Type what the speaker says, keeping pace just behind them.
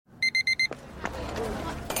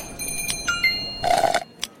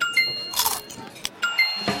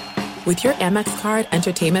With your Amex card,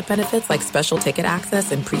 entertainment benefits like special ticket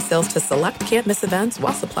access and pre-sales to select can't-miss events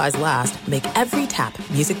while supplies last make every tap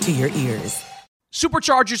music to your ears.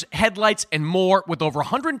 Superchargers, headlights, and more. With over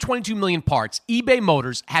 122 million parts, eBay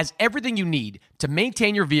Motors has everything you need to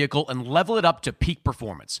maintain your vehicle and level it up to peak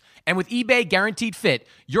performance. And with eBay Guaranteed Fit,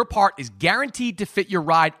 your part is guaranteed to fit your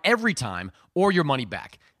ride every time or your money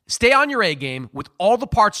back. Stay on your A-game with all the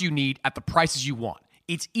parts you need at the prices you want.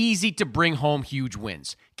 It's easy to bring home huge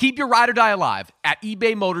wins. Keep your ride or die alive at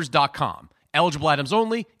ebaymotors.com. Eligible items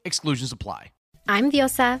only. Exclusions apply. I'm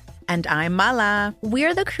Diosa. And I'm Mala.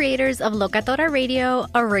 We're the creators of Locatora Radio,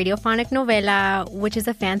 a radiophonic novela, which is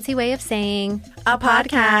a fancy way of saying a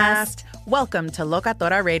podcast. Welcome to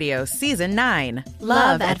Locatora Radio Season 9.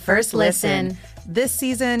 Love at First Listen. This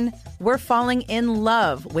season, we're falling in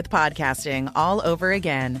love with podcasting all over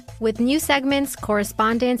again. With new segments,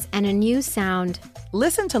 correspondence, and a new sound.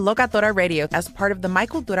 Listen to Locatora Radio as part of the My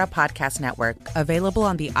Cultura Podcast Network, available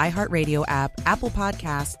on the iHeartRadio app, Apple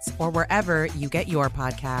Podcasts, or wherever you get your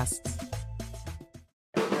podcasts.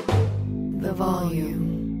 The volume.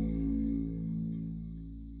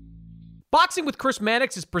 Boxing with Chris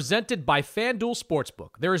Mannix is presented by FanDuel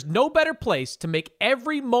Sportsbook. There is no better place to make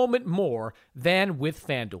every moment more than with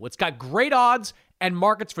FanDuel. It's got great odds and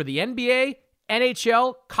markets for the NBA,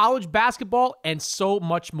 NHL, college basketball, and so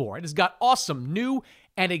much more. It has got awesome new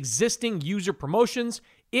and existing user promotions.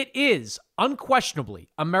 It is unquestionably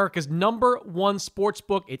America's #1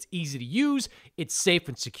 sportsbook. It's easy to use. It's safe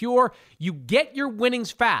and secure. You get your winnings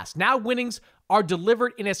fast. Now winnings are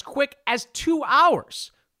delivered in as quick as 2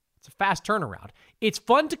 hours. It's a fast turnaround. It's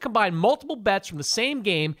fun to combine multiple bets from the same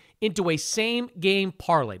game into a same-game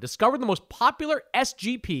parlay. Discover the most popular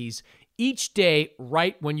SGPs each day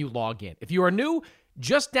right when you log in. If you are new,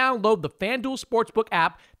 just download the FanDuel Sportsbook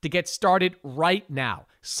app to get started right now.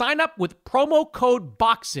 Sign up with promo code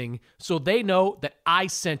BOXING so they know that I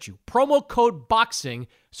sent you. Promo code BOXING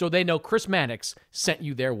so they know Chris Mannix sent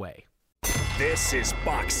you their way. This is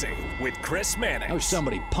Boxing with Chris Mannix. Oh,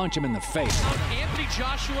 somebody punch him in the face. Anthony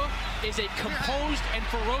Joshua is a composed and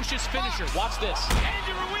ferocious finisher. Watch this.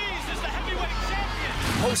 Andy Ruiz is the heavyweight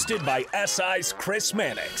champion. Hosted by SI's Chris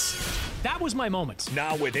Mannix. That was my moment.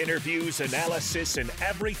 Now with interviews, analysis, and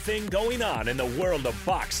everything going on in the world of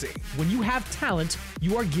boxing. When you have talent,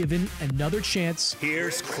 you are given another chance.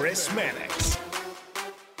 Here's Chris Mannix.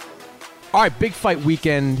 All right, big fight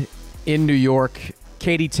weekend in New York.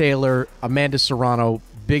 Katie Taylor, Amanda Serrano,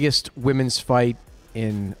 biggest women's fight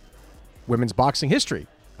in women's boxing history.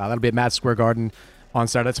 That'll be at Madison Square Garden on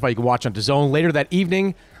Saturday. That's why you can watch on DAZN. Later that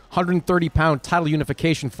evening, 130-pound title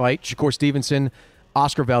unification fight. Shakur Stevenson,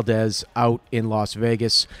 Oscar Valdez out in Las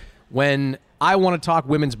Vegas. When I want to talk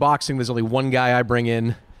women's boxing, there's only one guy I bring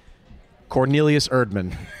in, Cornelius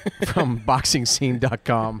Erdman from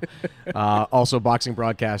BoxingScene.com, also boxing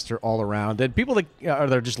broadcaster all around. And people that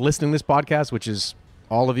are just listening to this podcast, which is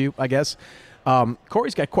all of you, I guess,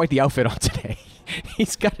 Corey's got quite the outfit on today.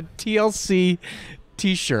 He's got a TLC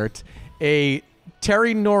T-shirt, a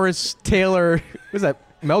Terry Norris Taylor, what is that,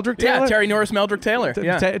 Meldrick Taylor? Yeah, Terry Norris Meldrick Taylor.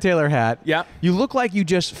 Taylor hat. Yeah. You look like you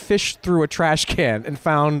just fished through a trash can and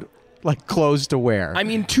found like clothes to wear. I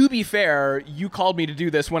mean, to be fair, you called me to do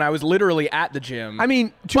this when I was literally at the gym. I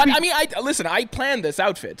mean, I planned this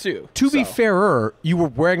outfit too. To be fairer, you were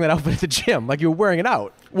wearing that outfit at the gym, like you were wearing it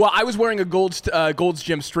out. Well, I was wearing a Gold's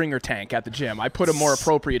Gym stringer tank at the gym. I put a more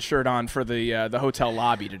appropriate shirt on for the hotel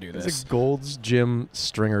lobby to do this. It's a Gold's Gym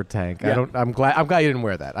stringer tank. Yeah. I'm glad you didn't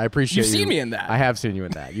wear that. I appreciate You've seen me in that. I have seen you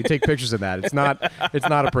in that. You take pictures in that. It's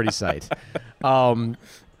not a pretty sight.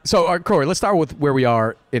 So, Corey, let's start with where we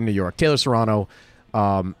are in New York. Taylor Serrano,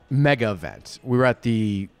 mega event. We were at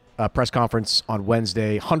the press conference on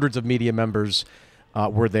Wednesday. Hundreds of media members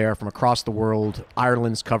were there from across the world.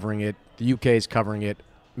 Ireland's covering it. The UK is covering it.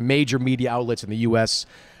 Major media outlets in the U.S.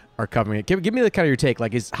 are covering it. Give me the kind of your take.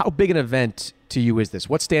 Like, how big an event to you is this?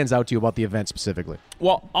 What stands out to you about the event specifically?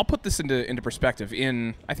 Well, I'll put this into perspective.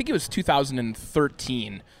 I think it was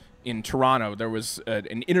 2013. In Toronto, there was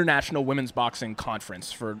an international women's boxing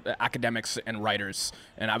conference for academics and writers,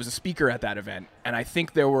 and I was a speaker at that event, and I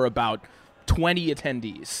think there were about 20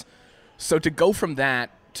 attendees. So to go from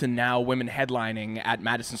that to now women headlining at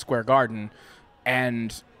Madison Square Garden,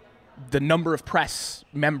 and the number of press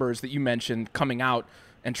members that you mentioned coming out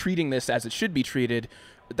and treating this as it should be treated,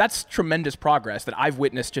 that's tremendous progress that I've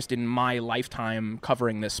witnessed just in my lifetime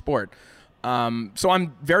covering this sport. So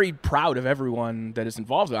I'm very proud of everyone that is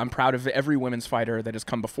involved. I'm proud of every women's fighter that has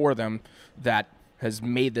come before them that has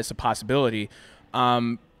made this a possibility.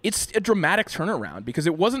 it's a dramatic turnaround because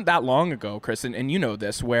it wasn't that long ago, Chris, and you know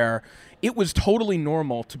this, where it was totally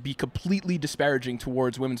normal to be completely disparaging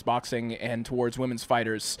towards women's boxing and towards women's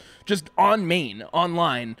fighters just online,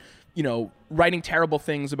 writing terrible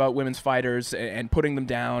things about women's fighters and putting them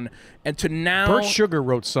down. And to now... Bert Sugar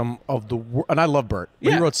wrote some of the... and I love Bert. But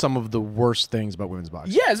Yeah. He wrote some of the worst things about women's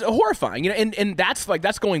boxing. Yeah, it's horrifying. And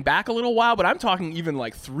that's going back a little while, but I'm talking even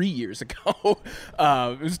like 3 years ago.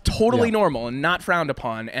 It was totally normal and not frowned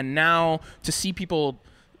upon. And now to see people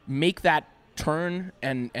make that turn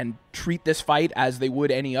and treat this fight as they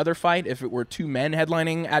would any other fight if it were two men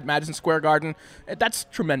headlining at Madison Square Garden, that's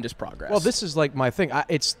tremendous progress. Well, this is like my thing.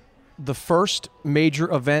 It's the first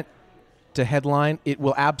major event to headline. It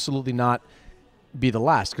will absolutely not be the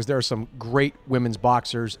last because there are some great women's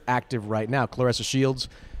boxers active right now. Clarissa Shields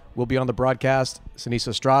will be on the broadcast. Sinisa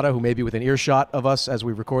Estrada, who may be within earshot of us as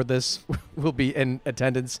we record this, will be in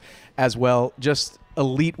attendance as well. Just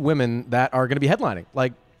elite women that are going to be headlining,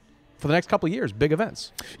 like, for the next couple of years, big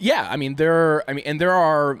events. Yeah, there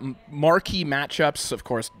are marquee matchups. Of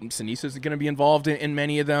course, Sinisa is going to be involved in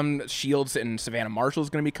many of them. Shields and Savannah Marshall is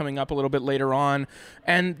going to be coming up a little bit later on.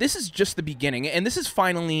 And this is just the beginning. And this is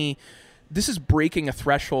breaking a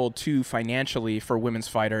threshold, too, financially for women's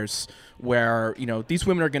fighters where, these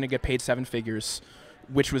women are going to get paid seven figures,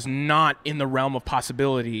 which was not in the realm of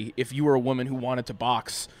possibility if you were a woman who wanted to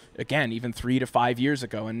box, again, even 3 to 5 years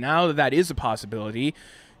ago. And now that is a possibility,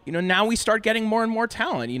 now we start getting more and more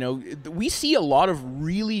talent. We see a lot of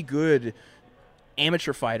really good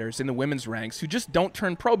amateur fighters in the women's ranks who just don't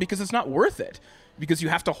turn pro because it's not worth it, because you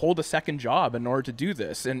have to hold a second job in order to do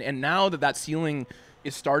this. And now that ceiling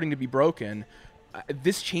is starting to be broken,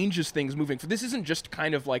 this changes things moving. This isn't just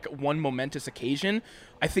kind of like one momentous occasion.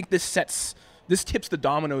 I think this tips the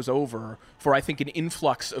dominoes over for, I think, an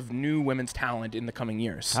influx of new women's talent in the coming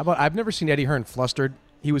years. How about, I've never seen Eddie Hearn flustered.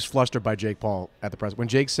 He was flustered by Jake Paul at the press. When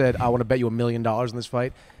Jake said, "I want to bet you $1 million in this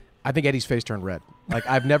fight," I think Eddie's face turned red. Like,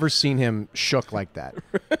 I've never seen him shook like that.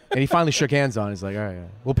 And he finally shook hands on it. He's like, "All right,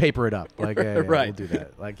 we'll paper it up." Like, yeah, right. We'll do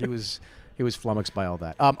that. Like, he was flummoxed by all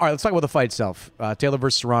that. All right, let's talk about the fight itself. Taylor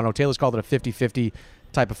versus Serrano. Taylor's called it a 50-50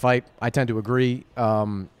 type of fight. I tend to agree.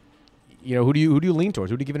 Who do you lean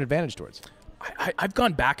towards? Who do you give an advantage towards? I've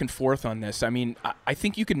gone back and forth on this. I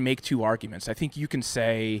think you can make two arguments. I think you can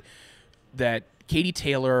say that Katie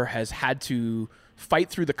Taylor has had to fight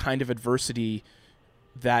through the kind of adversity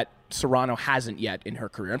that Serrano hasn't yet in her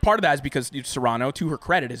career. And part of that is because Serrano, to her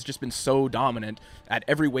credit, has just been so dominant at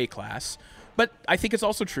every weight class. But I think it's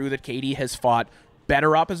also true that Katie has fought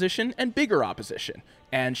better opposition and bigger opposition.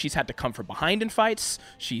 And she's had to come from behind in fights.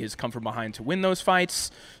 She has come from behind to win those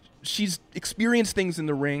fights. She's experienced things in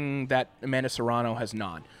the ring that Amanda Serrano has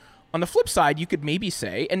not. On the flip side, you could maybe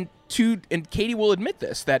say, and Katie will admit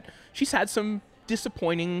this, that she's had some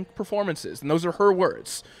disappointing performances, and those are her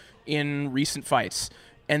words, in recent fights,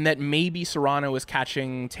 and that maybe Serrano is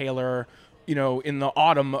catching Taylor, in the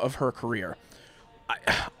autumn of her career.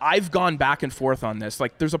 I've gone back and forth on this.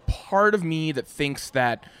 Like, there's a part of me that thinks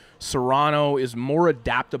that Serrano is more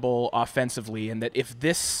adaptable offensively, and that if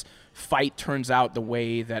this fight turns out the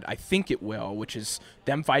way that I think it will, which is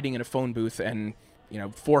them fighting in a phone booth and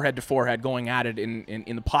forehead to forehead going at it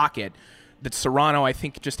in the pocket, that Serrano, I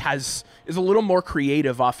think, just is a little more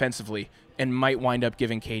creative offensively and might wind up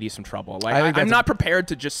giving Katie some trouble. Like, I'm not prepared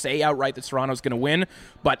to just say outright that Serrano's going to win,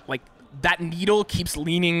 but like, that needle keeps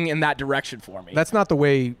leaning in that direction for me. That's not the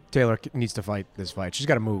way Taylor needs to fight this fight. She's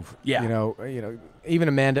got to move. Yeah.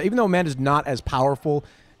 Even though Amanda's not as powerful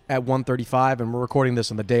at 135, and we're recording this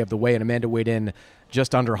on the day of the weigh, and Amanda weighed in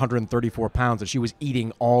just under 134 pounds, and she was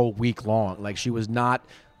eating all week long. Like, she was not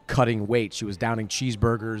cutting weight. She was downing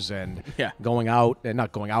cheeseburgers and going out, and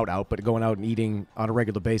not going out, but going out and eating on a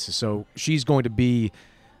regular basis. So she's going to be,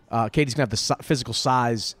 Katie's going to have the physical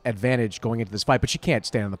size advantage going into this fight, but she can't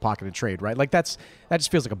stand in the pocket and trade, right? Like, that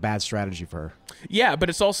just feels like a bad strategy for her. Yeah, but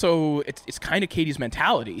it's also, it's kind of Katie's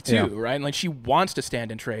mentality too, right? Like, she wants to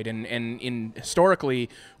stand and trade, and historically,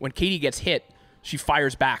 when Katie gets hit, she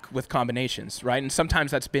fires back with combinations, right? And sometimes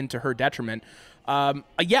that's been to her detriment.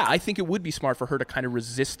 I think it would be smart for her to kind of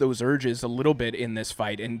resist those urges a little bit in this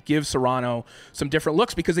fight and give Serrano some different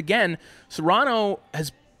looks, because again, Serrano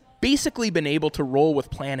has basically been able to roll with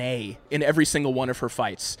plan A in every single one of her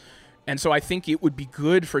fights. And so I think it would be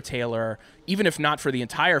good for Taylor, even if not for the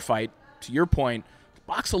entire fight, to your point,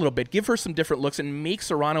 box a little bit, give her some different looks, and make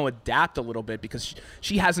Serrano adapt a little bit, because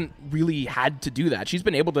she hasn't really had to do that. She's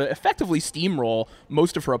been able to effectively steamroll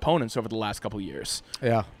most of her opponents over the last couple of years.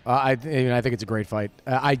 Yeah, I think it's a great fight.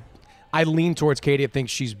 I lean towards Katie. I think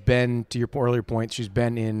she's been, to your earlier point, she's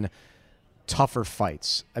been in tougher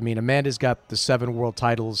fights. I mean, Amanda's got the 7 world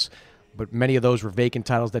titles, but many of those were vacant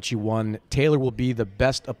titles that she won. Taylor will be the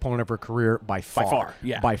best opponent of her career by far. By far,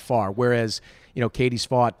 yeah. By far. Whereas, Katie's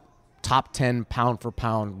fought top 10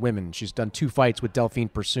 pound-for-pound women. She's done 2 fights with Delphine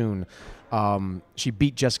Persoon. She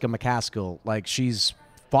beat Jessica McCaskill. Like, she's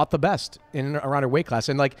fought the best in and around her weight class.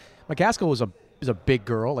 And, like, McCaskill is a big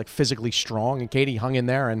girl, like, physically strong, and Katie hung in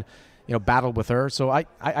there and battled with her. So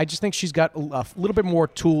I just think she's got a little bit more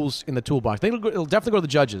tools in the toolbox. I think it'll definitely go to the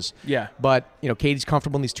judges. Yeah. But, Katie's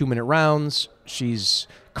comfortable in these 2-minute rounds. She's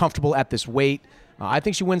comfortable at this weight. I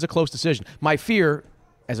think she wins a close decision. My fear,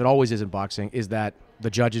 as it always is in boxing, is that the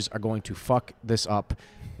judges are going to fuck this up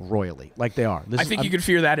royally, like they are. I think you could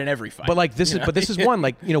fear that in every fight. But like this is one,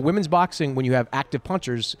 like, women's boxing, when you have active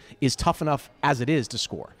punchers, is tough enough as it is to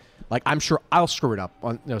score. Like, I'm sure I'll screw it up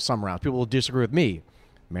on some rounds. People will disagree with me.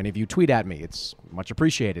 Many of you tweet at me. It's much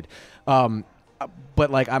appreciated. But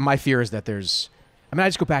like, my fear is that I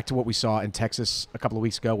just go back to what we saw in Texas a couple of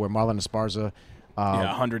weeks ago, where Marlon Esparza.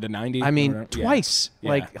 190. I mean, twice. Yeah.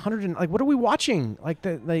 Like 100. Like, what are we watching?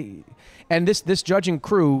 And this judging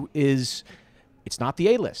crew it's not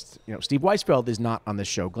the A-list. Steve Weisfeld is not on this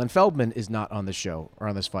show. Glenn Feldman is not on this show or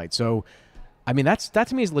on this fight. So, I mean, that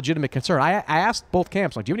to me is a legitimate concern. I asked both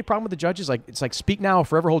camps, like, do you have any problem with the judges? Like, it's like, speak now or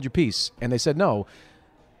forever hold your peace. And they said no.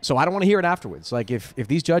 So I don't want to hear it afterwards. Like, if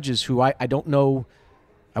these judges, who I don't know,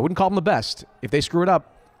 I wouldn't call them the best, if they screw it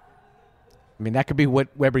up, I mean, that could be what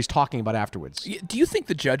everybody's talking about afterwards. Do you think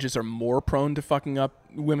the judges are more prone to fucking up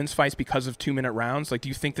women's fights because of 2-minute rounds? Like, do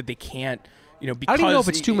you think that they can't, because... I don't even know if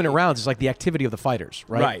it's 2-minute rounds. It's like the activity of the fighters,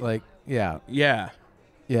 right? Right. Like, yeah. Yeah.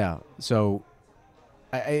 Yeah. So,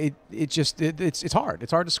 it's hard.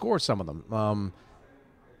 It's hard to score some of them. I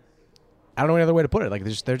don't know any other way to put it. Like,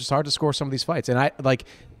 they're just hard to score some of these fights. And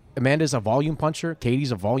Amanda's a volume puncher.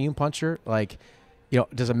 Katie's a volume puncher. Like...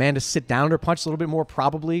 does Amanda sit down to her punch a little bit more?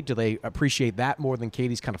 Probably. Do they appreciate that more than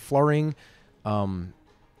Katie's kind of flurrying?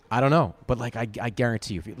 I don't know. But, like, I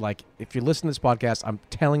guarantee you, if you listen to this podcast, I'm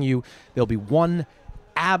telling you, there'll be one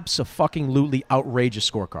abso-fucking-lutely outrageous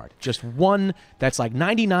scorecard. Just one that's like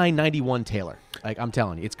 99-91 Taylor. Like, I'm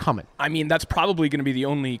telling you, it's coming. I mean, that's probably going to be the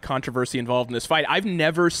only controversy involved in this fight. I've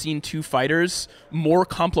never seen 2 fighters more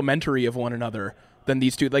complimentary of one another than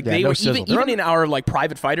these two. Like, they were even in our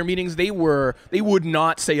private fighter meetings, they would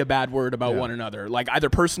not say a bad word about one another, like, either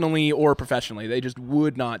personally or professionally. They just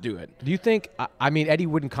would not do it. Do you think? I mean, Eddie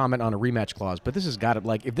wouldn't comment on a rematch clause, but this has got to,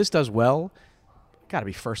 like, if this does well, got to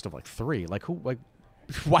be first of 3. Like, who? Like,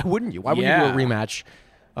 why wouldn't you? Why wouldn't you do a rematch?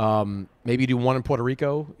 Maybe do one in Puerto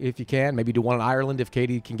Rico if you can. Maybe do one in Ireland if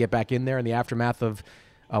Katie can get back in there in the aftermath of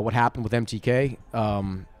what happened with MTK,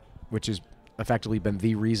 which is effectively been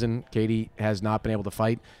the reason Katie has not been able to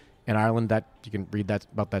fight in Ireland. That you can read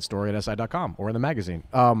about that story at SI.com or in the magazine.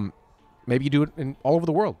 Maybe you do it all over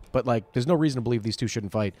the world, but there's no reason to believe these two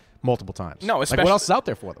shouldn't fight multiple times. No, especially what else is out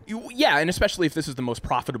there for them? Yeah, and especially if this is the most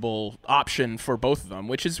profitable option for both of them,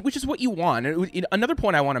 which is what you want. And another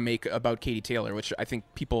point I want to make about Katie Taylor, which I think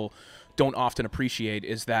people don't often appreciate,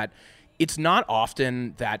 is that it's not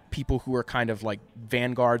often that people who are kind of like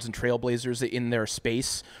vanguards and trailblazers in their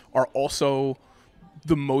space are also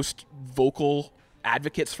the most vocal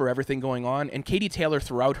advocates for everything going on. And Katie Taylor,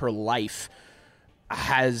 throughout her life,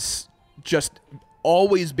 has just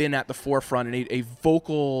always been at the forefront and a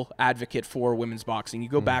vocal advocate for women's boxing. You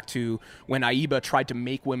go back to when Aiba tried to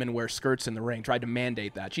make women wear skirts in the ring, tried to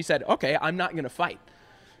mandate that. She said, okay, I'm not going to fight.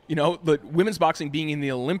 But women's boxing being in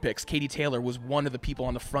the Olympics, Katie Taylor was one of the people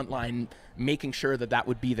on the front line making sure that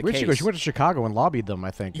would be the case. She went to Chicago and lobbied them,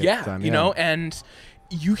 I think. Yeah, and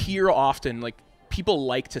you hear often, people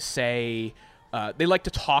like to say, they like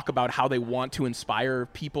to talk about how they want to inspire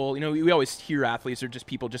people. We always hear athletes or just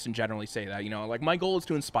people just in generally say that, my goal is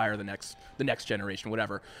to inspire the next generation,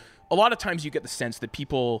 whatever. A lot of times you get the sense that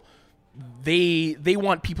people, they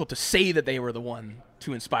want people to say that they were the one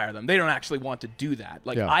to inspire them. They don't actually want to do that.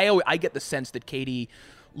 I get the sense that Katie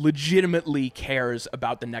legitimately cares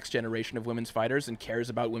about the next generation of women's fighters and cares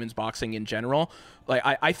about women's boxing in general.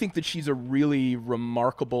 I think that she's a really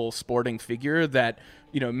remarkable sporting figure that,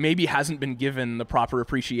 maybe hasn't been given the proper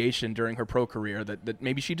appreciation during her pro career that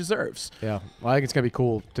maybe she deserves. Yeah. Well, I think it's going to be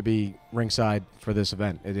cool to be ringside for this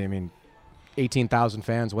event. 18,000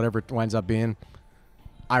 fans, whatever it winds up being.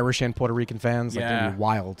 Irish and Puerto Rican fans, going to be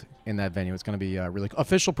wild in that venue. It's going to be really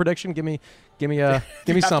official prediction. Give me something. To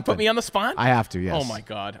put me on the spot? I have to. Yes. Oh my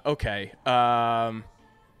God. Okay. I'm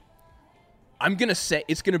gonna say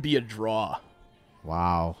it's gonna be a draw.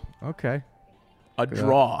 Wow. Okay. A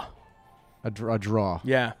draw. A draw.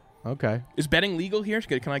 Yeah. Okay. Is betting legal here?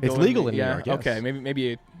 Can I go? It's legal in New York, yes. Okay.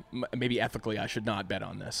 Maybe ethically I should not bet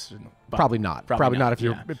on this. But Probably not. Probably not if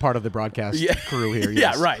you're part of the broadcast crew here.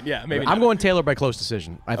 Yes. Yeah, right. Yeah, maybe I'm not. going Taylor by close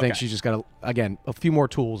decision. I think she's just got, again, a few more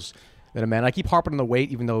tools than Amanda. I keep harping on the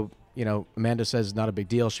weight, even though, Amanda says it's not a big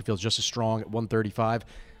deal. She feels just as strong at 135.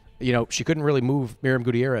 She couldn't really move Miriam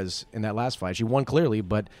Gutierrez in that last fight. She won clearly,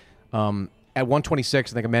 but at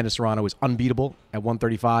 126, I think Amanda Serrano is unbeatable. At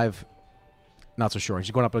 135, not so sure.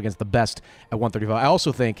 She's going up against the best at 135. I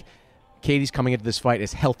also think Katie's coming into this fight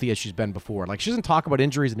as healthy as she's been before. Like, she doesn't talk about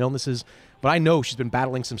injuries and illnesses, but I know she's been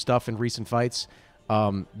battling some stuff in recent fights.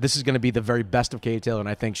 This is going to be the very best of Katie Taylor, and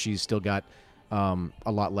I think she's still got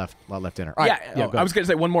a lot left in her. All right. I was going to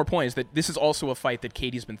say one more point is that this is also a fight that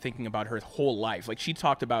Katie's been thinking about her whole life. Like, she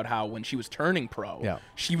talked about how when she was turning pro,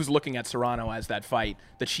 she was looking at Serrano as that fight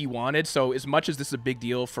that she wanted. So as much as this is a big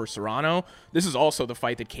deal for Serrano, this is also the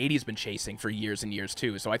fight that Katie's been chasing for years and years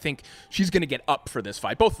too. So I think she's going to get up for this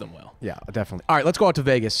fight. Both of them will. Yeah, definitely. All right, let's go out to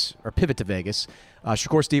Vegas, or pivot to Vegas.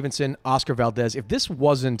 Shakur Stevenson, Oscar Valdez. If this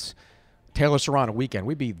wasn't Taylor Serrano weekend,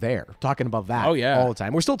 we'd be there talking about that all the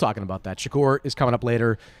time. We're still talking about that. Shakur is coming up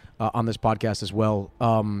later on this podcast as well.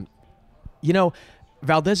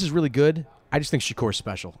 Valdez is really good. I just think Shakur's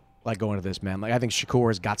special, like, going to this, man. Like, I think Shakur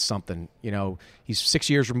has got something. He's 6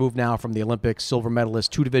 years removed now from the Olympics, silver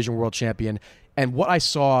medalist, 2-division world champion. And what I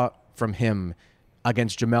saw from him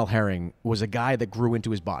against Jamel Herring was a guy that grew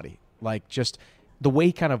into his body. Like, just the way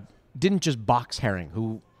he kind of didn't just box Herring,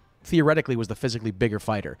 who theoretically was the physically bigger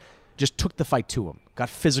fighter. Just took the fight to him, got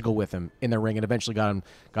physical with him in the ring, and eventually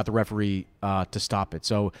got the referee to stop it.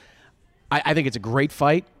 So I think it's a great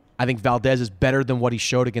fight. I think Valdez is better than what he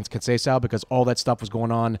showed against Conceição because all that stuff was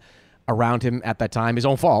going on around him at that time. His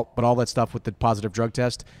own fault, but all that stuff with the positive drug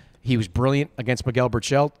test. He was brilliant against Miguel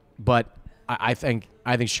Berchelt, but I think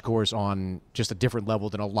Shakur's on just a different level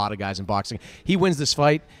than a lot of guys in boxing. He wins this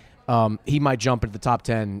fight, he might jump into the top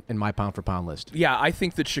 10 in my pound-for-pound list. Yeah, I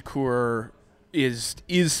think that Shakur is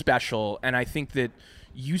special, and I think that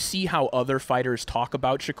you see how other fighters talk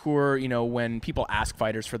about Shakur, when people ask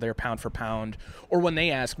fighters for their pound for pound, or when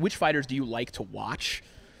they ask which fighters do you like to watch,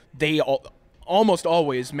 they almost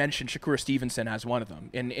always mention Shakur Stevenson as one of them.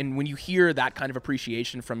 And when you hear that kind of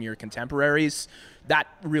appreciation from your contemporaries, that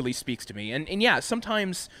really speaks to me. And yeah,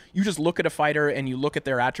 sometimes you just look at a fighter and you look at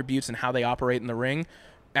their attributes and how they operate in the ring,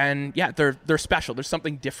 and yeah, they're special. There's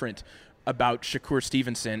something different about Shakur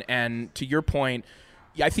Stevenson. And to your point,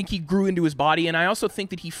 I think he grew into his body, and I also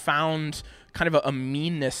think that he found kind of a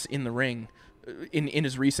meanness in the ring in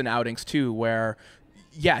his recent outings too, where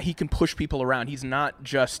he can push people around. He's not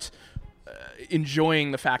just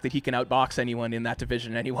enjoying the fact that he can outbox anyone in that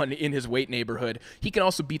division, anyone in his weight neighborhood. He can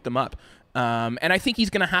also beat them up. And I think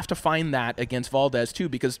he's going to have to find that against Valdez too,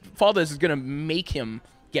 because Valdez is going to make him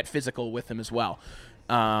get physical with him as well.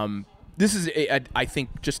 This is, I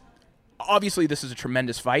think, just obviously this is a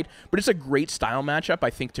tremendous fight, but it's a great style matchup,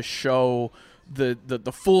 I think, to show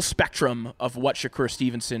the full spectrum of what Shakur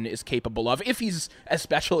Stevenson is capable of, if he's as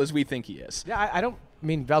special as we think he is. Yeah, I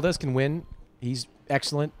mean, Valdez can win. He's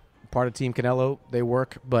excellent. Part of Team Canelo. They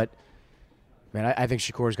work. But, man, I think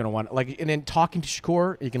Shakur is going to want, like, and then talking to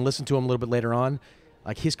Shakur, you can listen to him a little bit later on,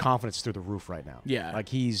 like, his confidence is through the roof right now. Yeah. Like,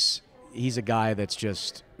 he's a guy that's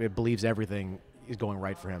just, believes everything is going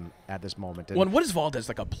right for him at this moment. And what is Valdez,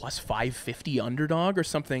 like a plus 550 underdog or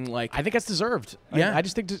something? Like, I think that's deserved. Yeah, I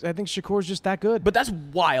think Shakur's just that good. But that's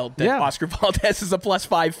wild that Oscar Valdez is a plus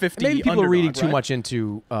 550. Maybe people underdog, are reading too right? much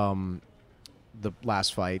into the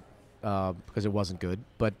last fight because it wasn't good.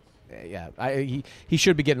 But he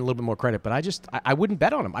should be getting a little bit more credit. But I wouldn't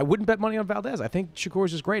bet on him. I wouldn't bet money on Valdez. I think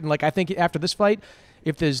Shakur's just great. And like, I think after this fight,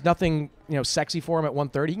 if there's nothing sexy for him at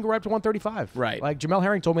 130, he can go right up to 135. Right. Like Jamel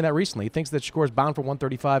Herring told me that recently. He thinks that Shakur is bound for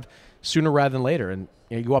 135 sooner rather than later. And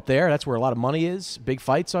you go up there, that's where a lot of money is. Big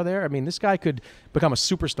fights are there. I mean, this guy could become a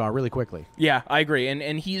superstar really quickly. Yeah, I agree.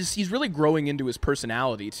 And he's really growing into his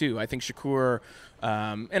personality too. I think Shakur,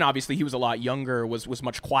 and obviously he was a lot younger, was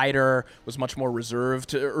much quieter, was much more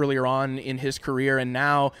reserved earlier on in his career, and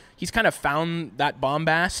now he's kind of found that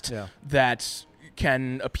bombast that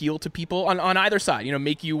can appeal to people on either side,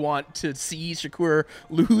 make you want to see Shakur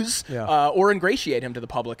lose or ingratiate him to the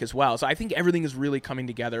public as well. So I think everything is really coming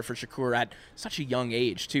together for Shakur at such a young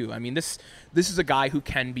age too. I mean, this is a guy who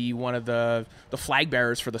can be one of the flag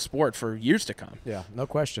bearers for the sport for years to come. Yeah, no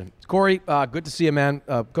question. Corey, good to see you, man.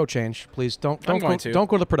 Go change, please. Don't go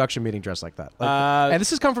to the production meeting dressed like that. And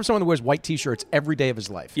this has come from someone who wears white T-shirts every day of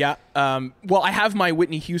his life. Yeah. Well, I have my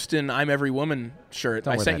Whitney Houston "I'm Every Woman" shirt.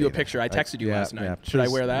 Don't I wear sent that you a either. picture. I texted you last night. Yeah, Should I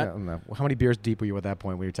please, wear that? Yeah, no. How many beers deep were you at that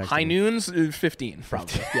point when you were texting High me? noons, 15,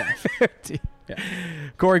 probably. Yeah. 50. Yeah.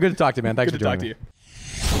 Corey, good to talk to you, man. Thanks Good for to joining talk me. to you.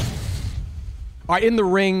 All right, in the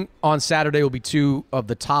ring on Saturday will be two of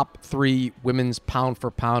the top 3 women's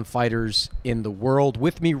pound-for-pound fighters in the world.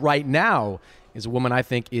 With me right now is a woman I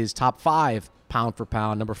think is top 5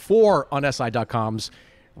 pound-for-pound, number 4 on SI.com's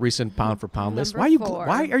recent pound-for-pound list. Why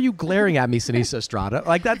are you glaring at me, Sinisa Estrada?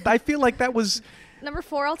 Like that, I feel like that was... Number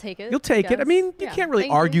 4, I'll take it. You'll take it. I mean, you can't really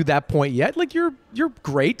argue you. that point yet. Like, you're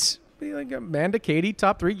great. Like Amanda, Katie,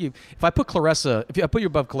 top 3. If I put you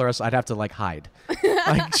above Clarissa, I'd have to like hide.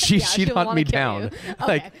 Like she'd hunt me down. Okay.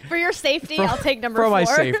 Like for your safety, I'll take number 4. For my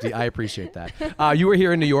safety, I appreciate that. You were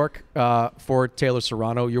here in New York for Taylor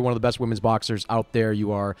Serrano. You're one of the best women's boxers out there.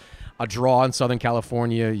 You are a draw in Southern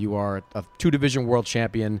California. You are a 2-division world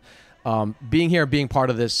champion. Being here and being part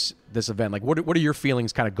of this event, like what are your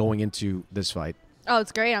feelings kind of going into this fight? Oh,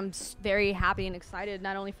 it's great. I'm very happy and excited,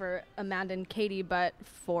 not only for Amanda and Katie, but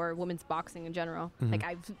for women's boxing in general. Mm-hmm. Like,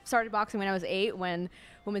 I've started boxing when I was 8, when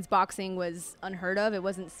women's boxing was unheard of. It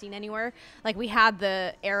wasn't seen anywhere. Like, we had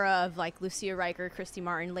the era of, like, Lucia Riker, Christy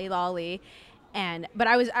Martin, Layla Ali, but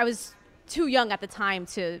I was too young at the time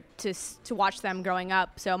to watch them growing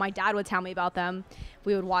up. So my dad would tell me about them.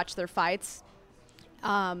 We would watch their fights.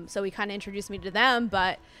 So he kind of introduced me to them.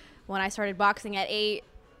 But when I started boxing at 8,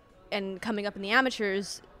 and coming up in the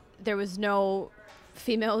amateurs, there was no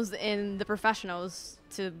females in the professionals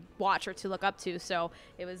to watch or to look up to. So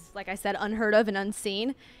it was, like I said, unheard of and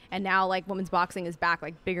unseen. And now, like, women's boxing is back,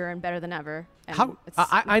 like, bigger and better than ever. And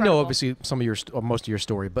I know obviously most of your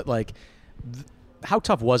story, but like, how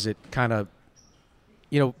tough was it kind of,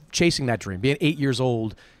 chasing that dream, being 8 years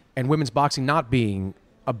old and women's boxing not being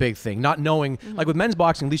a big thing, not knowing, like with men's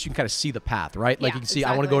boxing, at least you can kind of see the path, right? Like, you can see,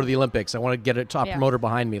 I want to go to the Olympics. I want to get a top promoter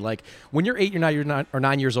behind me. Like, when you're 8, you're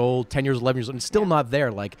 9 years old, 10 years, 11 years old, and still not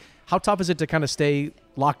there. Like, how tough is it to kind of stay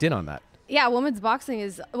locked in on that? Yeah, women's boxing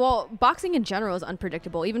boxing in general is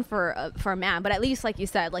unpredictable, even for a man. But at least, like you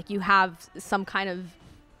said, like, you have some kind of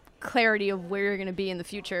clarity of where you're going to be in the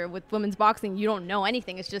future. With women's boxing, you don't know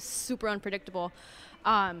anything. It's just super unpredictable.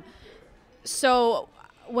 So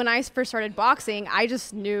when I first started boxing, I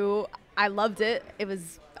just knew I loved it.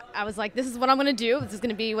 I was like, this is what I'm going to do. This is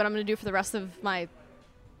going to be what I'm going to do for the rest of my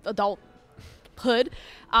adulthood.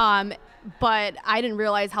 But I didn't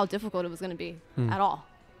realize how difficult it was going to be at all.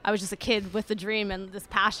 I was just a kid with a dream and this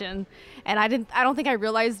passion. And I don't think I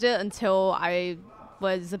realized it until I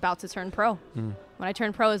was about to turn pro. When I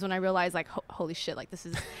turned pro is when I realized, like, holy shit, like, this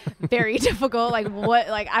is very difficult. Like, what,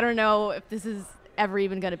 like, I don't know if this is ever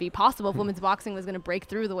even going to be possible, if women's boxing was going to break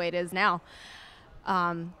through the way it is now.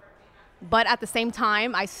 But at the same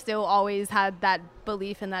time, I still always had that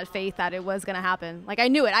belief and that faith that it was going to happen. Like, I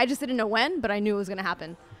knew it. I just didn't know when, but I knew it was going to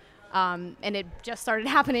happen. And it just started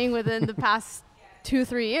happening within the past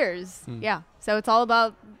 2-3 years. Yeah. So it's all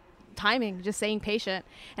about timing, just staying patient.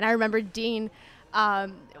 And I remember Dean,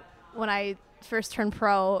 when I first turned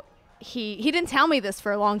pro, he didn't tell me this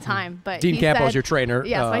for a long time, but Dean Campos, your trainer.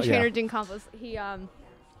 Yes, my trainer, Dean Campos.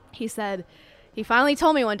 He said, he finally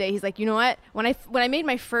told me one day, he's like, you know what? When I made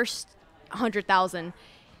my first 100,000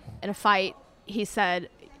 in a fight, he said,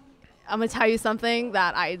 I'm going to tell you something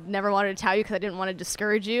that I never wanted to tell you because I didn't want to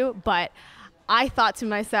discourage you. But I thought to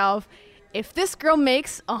myself, if this girl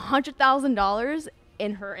makes $100,000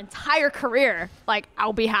 in her entire career, like,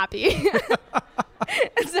 I'll be happy.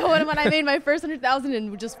 And so when I made my first 100,000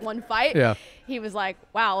 in just one fight, he was like,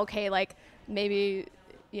 wow, okay, like, maybe,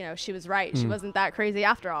 she was right. She wasn't that crazy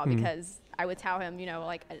after all, because I would tell him,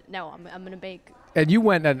 like, no, I'm going to make. And you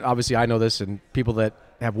went, and obviously I know this, and people that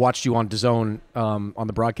have watched you on DAZN on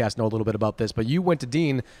the broadcast know a little bit about this, but you went to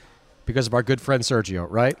Dean because of our good friend Sergio,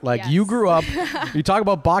 right? Like, you grew up, you talk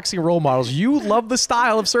about boxing role models, you love the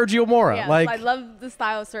style of Sergio Mora. Yes, like, I love the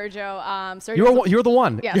style of Sergio. You're the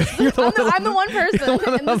one. Yes, I'm the one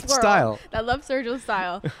person in this world style. that loves Sergio's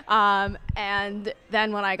style. And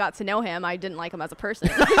then when I got to know him, I didn't like him as a person.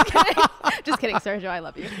 Just kidding, Sergio, I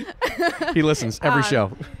love you. He listens every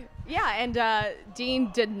show. Yeah, and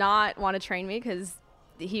Dean did not want to train me because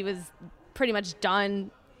he was pretty much done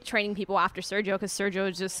training people after Sergio, because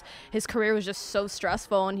Sergio his career was just so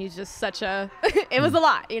stressful, and he's just such it was a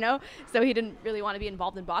lot, so he didn't really want to be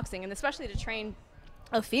involved in boxing, and especially to train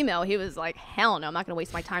a female, he was like, hell no, I'm not going to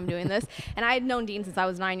waste my time doing this. And I had known Dean since I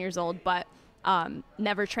was 9 years old, but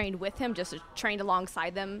never trained with him, just trained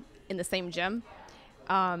alongside them in the same gym.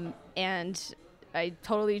 And I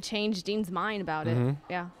totally changed Dean's mind about it.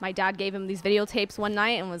 Yeah. My dad gave him these videotapes one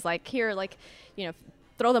night and was like, here, like,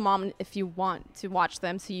 throw them on if you want to watch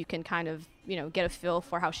them, so you can kind of, get a feel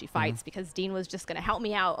for how she fights, because Dean was just going to help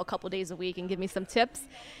me out a couple days a week and give me some tips.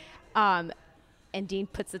 And Dean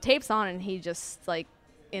puts the tapes on, and he just, like,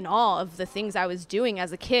 in awe of the things I was doing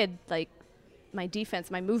as a kid, like my defense,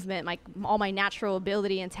 my movement, all my natural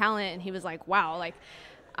ability and talent. And he was like, wow, like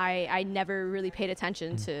I never really paid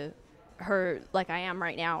attention to her like I am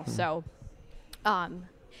right now. So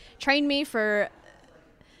trained me for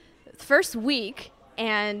the first week,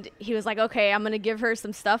 and he was like, okay, I'm going to give her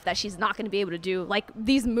some stuff that she's not going to be able to do. Like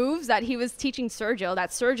these moves that he was teaching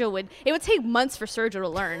Sergio, it would take months for Sergio to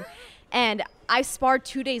learn. And I sparred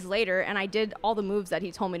 2 days later, and I did all the moves that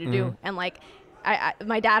he told me to do. And like,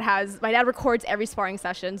 my dad records every sparring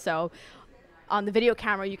session. So on the video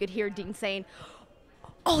camera, you could hear Dean saying,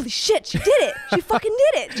 holy shit, she did it. She fucking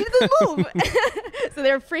did it. She did this move. So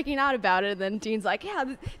they were freaking out about it. And then Dean's like,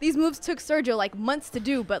 yeah, these moves took Sergio like months to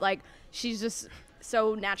do, but like, she's just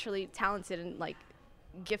so naturally talented and like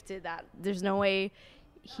gifted that there's no way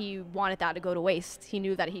he wanted that to go to waste. He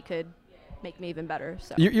knew that he could make me even better.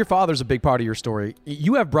 So your father's a big part of your story.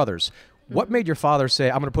 You have brothers. What made your father say,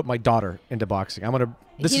 I'm going to put my daughter into boxing?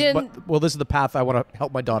 This is the path I want to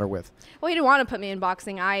help my daughter with? Well, he didn't want to put me in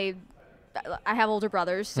boxing. I have older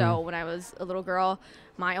brothers, so when I was a little girl,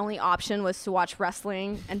 my only option was to watch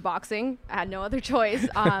wrestling and boxing. I had no other choice.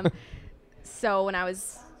 So when I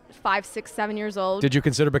was 5, 6, 7 years old. Did you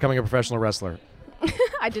consider becoming a professional wrestler?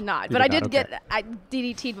 I did not, but I did get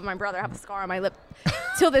DDT'd with my brother. I have a scar on my lip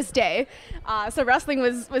till this day. So wrestling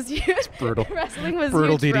was huge. It's brutal. Wrestling was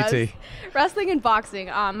brutal huge DDT. For us. Wrestling and boxing.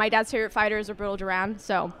 My dad's favorite fighters were Roberto Duran.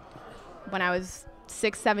 So when I was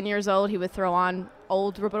 6, 7 years old, he would throw on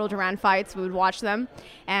old Roberto Duran fights. We would watch them,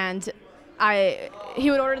 and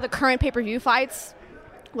he would order the current pay-per-view fights,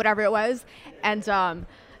 whatever it was, and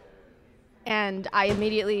I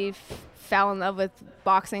immediately fell in love with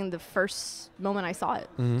boxing the first moment I saw it.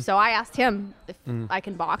 So I asked him if I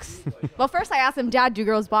can box. Well, first I asked him, Dad, do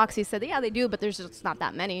girls box? He said, yeah, they do, but there's just not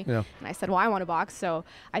that many. Yeah. And I said, well, I want to box. So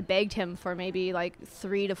I begged him for maybe like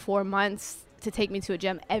 3 to 4 months to take me to a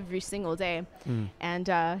gym every single day.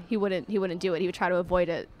 And he wouldn't do it. He would try to avoid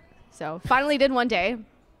it. So finally did one day,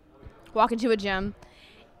 walk into a gym,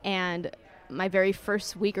 and my very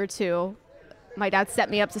first week or two, my dad set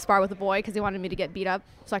me up to spar with a boy because he wanted me to get beat up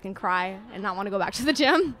so I can cry and not want to go back to the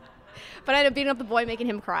gym. But I ended up beating up the boy, making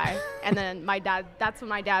him cry. And then that's when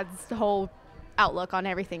my dad's whole outlook on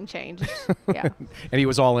everything changed. Yeah. And he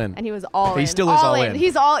was all in. And he was all in. He still is all in.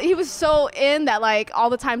 He was so in that like all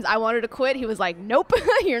the times I wanted to quit, he was like, nope,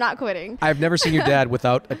 you're not quitting. I've never seen your dad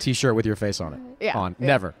without a T-shirt with your face on it. Yeah. On.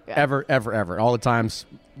 Never. Yeah. Ever, ever, ever. All the times,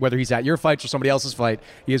 whether he's at your fights or somebody else's fight,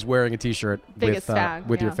 he is wearing a T-shirt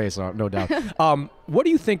with your face on, no doubt. What do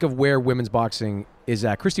you think of where women's boxing is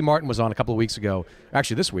at? Christy Martin was on a couple of weeks ago,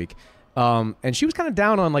 actually this week, and she was kind of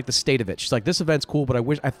down on like the state of it. She's like, this event's cool, but I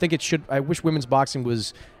wish women's boxing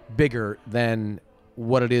was bigger than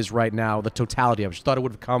what it is right now, the totality of it. She thought it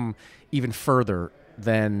would have come even further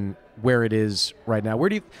than where it is right now. Where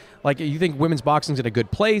do you think women's boxing's in a good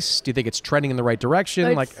place? Do you think it's trending in the right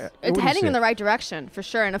direction? It's heading in the right direction for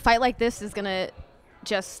sure. And a fight like this is going to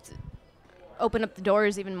just open up the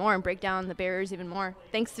doors even more and break down the barriers even more.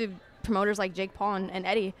 Thanks to promoters like Jake Paul and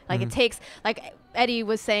Eddie. Like it takes, like Eddie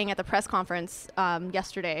was saying at the press conference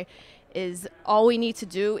yesterday, is all we need to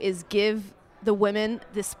do is give the women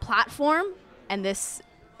this platform and this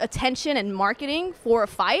attention and marketing for a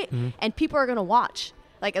fight, and people are going to watch.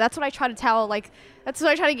 Like, that's what I try to tell, like, that's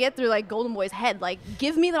what I try to get through, like, Golden Boy's head. Like,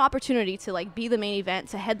 give me the opportunity to, like, be the main event,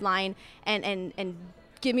 to headline, and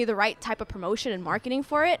give me the right type of promotion and marketing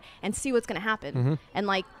for it, and see what's going to happen. And,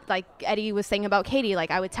 like Eddie was saying about Katie,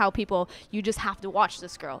 like, I would tell people, you just have to watch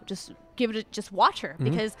this girl. Just just watch her.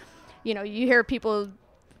 Because, you know, you hear people,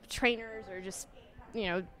 trainers or just, you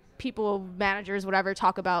know, people, managers, whatever,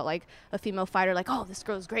 talk about, like, a female fighter, like, oh, this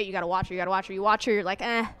girl's great, you got to watch her, you watch her, you're like,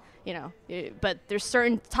 you know, but there's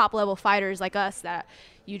certain top level fighters like us that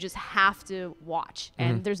you just have to watch,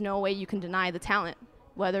 and there's no way you can deny the talent,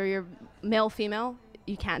 whether you're male, female.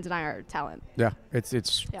 You can't deny our talent. Yeah,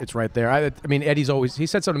 it's right there. I mean, he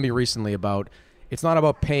said something to me recently about, it's not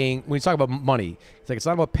about paying, when you talk about money, it's like, it's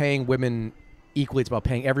not about paying women equally, it's about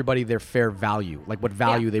paying everybody their fair value, like what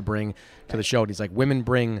value they bring to the show. And he's like, women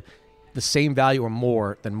bring the same value or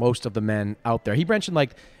more than most of the men out there. He mentioned,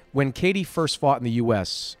 like, when Katie first fought in the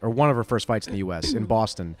U.S., or one of her first fights in the U.S. in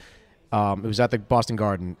Boston, it was at the Boston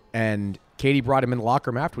Garden, and Katie brought him in the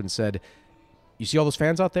locker room afterward and said, you see all those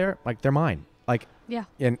fans out there? Like, they're mine. Like, yeah.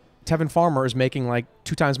 And Tevin Farmer is making like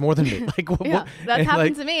 2 times more than me. Like, that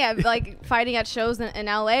happened to me. I'm like fighting at shows in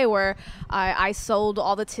LA where I sold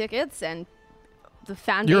all the tickets, and the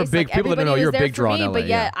fan You're a base. big like, people that everybody know was you're a there big for draw me, in LA. but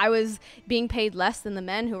yet I was being paid less than the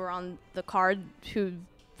men who were on the card who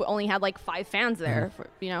only had like 5 fans there. For,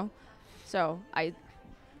 so I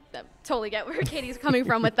totally get where Katie's coming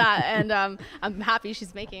from with that, and I'm happy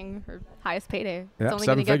she's making her highest payday. It's only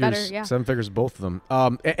going to get better. Yeah, 7 figures, both of them.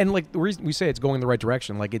 And like the reason we say it's going in the right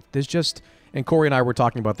direction, like there's just, and Corey and I were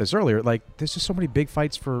talking about this earlier. Like there's just so many big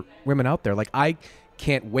fights for women out there. Like I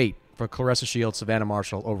can't wait for Clarissa Shields, Savannah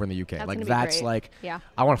Marshall over in the UK. That's great. like, yeah.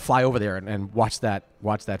 I want to fly over there and watch that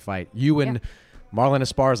fight. You and Marlon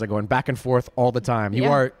Esparza going back and forth all the time. You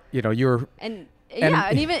are, you're. And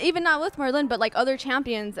even not with Marlon, but like other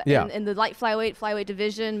champions in the light flyweight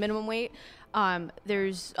division, minimum weight.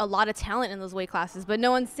 There's a lot of talent in those weight classes, but no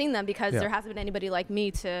one's seen them because there hasn't been anybody like me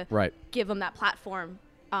to give them that platform.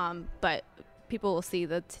 But people will see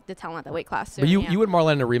the talent at that weight class soon. But you and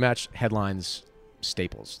Marlon in a rematch headlines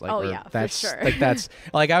staples. Like, for sure. Like that's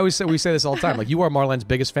like we say this all the time. Like you are Marlon's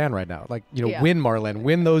biggest fan right now. Like win Marlon,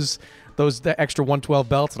 win those the extra 112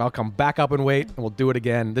 belts, and I'll come back up in weight and we'll do it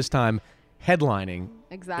again. This time, headlining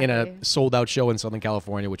in a sold out show in Southern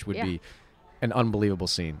California, which would be an unbelievable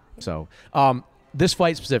scene. So this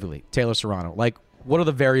fight specifically, Taylor Serrano. Like what are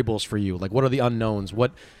the variables for you? Like what are the unknowns?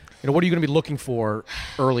 What are you going to be looking for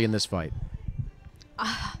early in this fight?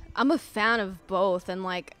 I'm a fan of both, and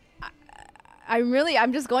like.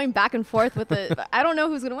 I'm just going back and forth with it. I don't know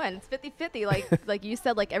who's going to win. It's 50-50. Like you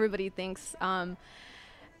said, like everybody thinks. I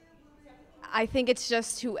think it's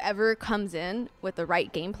just whoever comes in with the right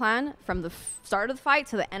game plan from the start of the fight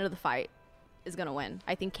to the end of the fight is going to win.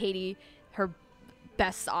 I think Katie, her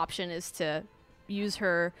best option is to use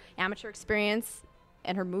her amateur experience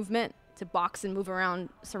and her movement to box and move around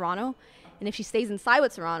Serrano. And if she stays inside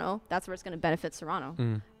with Serrano, that's where it's going to benefit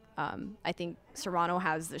Serrano. I think Serrano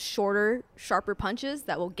has the shorter, sharper punches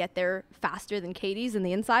that will get there faster than Katie's in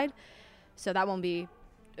the inside. So that won't be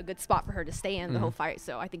a good spot for her to stay in the whole fight.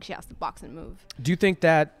 So I think she has to box and move. Do you think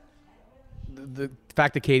that the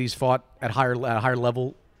fact that Katie's fought at a higher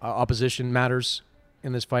level opposition matters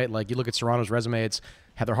in this fight? Like you look at Serrano's resume, it's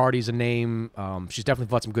Heather Hardy's a name. She's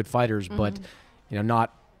definitely fought some good fighters, but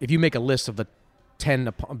not if you make a list of the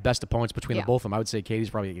 10 best opponents between the both of them, I would say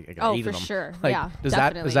Katie's probably like 8 of them. Oh, for sure. Like, is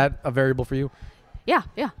that a variable for you? Yeah.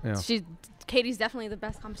 Katie's definitely the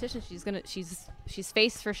best competition. She's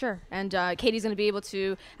faced for sure, and Katie's gonna be able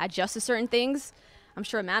to adjust to certain things. I'm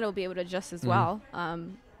sure Amanda will be able to adjust as well.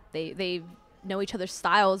 They know each other's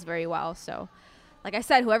styles very well. So, like I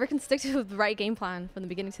said, whoever can stick to the right game plan from the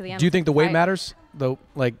beginning to the end. Do you think the weight matters though?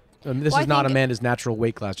 Like. This is not Amanda's natural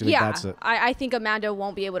weight class. Do you think that's it? I think Amanda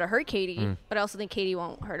won't be able to hurt Katie, but I also think Katie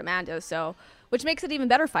won't hurt Amanda. So, which makes it an even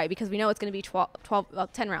better fight because we know it's going to be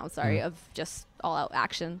 10 rounds, of just all-out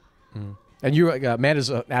action. And you, Amanda's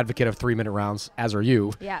an advocate of 3-minute rounds, as are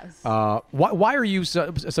you. Yes. Why are you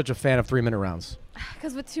such a fan of 3-minute rounds?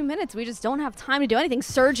 Because with 2 minutes, we just don't have time to do anything.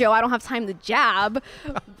 Sergio, I don't have time to jab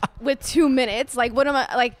with 2 minutes. Like, what am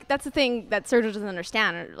I, like, that's the thing that Sergio doesn't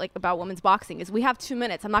understand, like, about women's boxing, is we have 2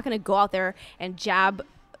 minutes. I'm not going to go out there and jab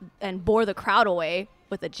and bore the crowd away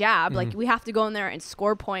with a jab. Like, we have to go in there and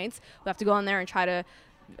score points. We have to go in there and try to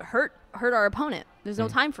hurt our opponent. There's no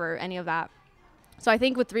time for any of that. So I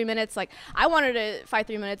think with 3 minutes, like, I wanted to fight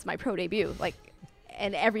 3 minutes my pro debut, like,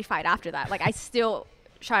 and every fight after that. Like, I still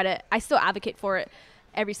advocate for it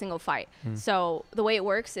every single fight. So the way it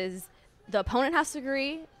works is the opponent has to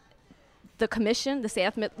agree, the commission, the state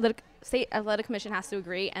athletic commission has to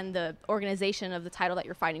agree, and the organization of the title that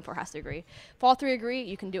you're fighting for has to agree. If all three agree,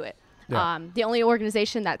 you can do it. Yeah. The only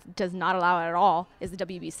organization that does not allow it at all is the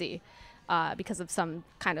WBC because of some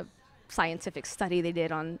kind of scientific study they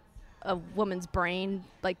did on a woman's brain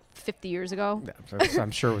like 50 years ago. Yeah, I'm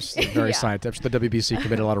sure it was very scientific. The WBC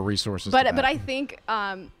committed a lot of resources. But I think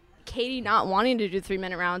Katie not wanting to do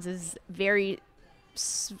 3-minute rounds is very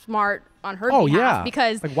smart on her behalf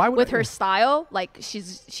because like, with her style, like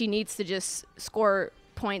she needs to just score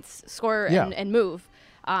points, and move.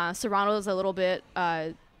 Serrano is a little bit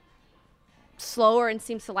slower and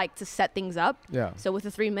seems to like to set things up. Yeah. So with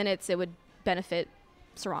the 3 minutes, it would benefit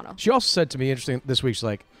Serrano. She also said to me, interesting, this week, she's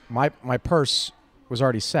like, my purse was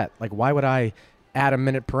already set. Like, why would I add a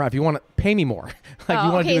minute per round? If you want to pay me more. Like,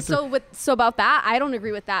 you want to do so about that, I don't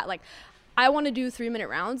agree with that. Like, I want to do 3-minute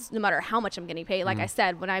rounds no matter how much I'm getting paid. Like I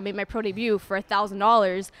said, when I made my pro debut for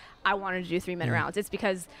 $1,000, I wanted to do 3-minute rounds. It's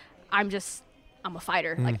because I'm a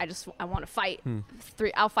fighter. Like I want to fight.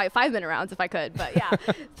 I'll fight 5-minute rounds if I could. But yeah,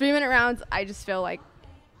 3-minute rounds, I just feel like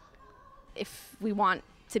if we want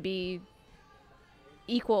to be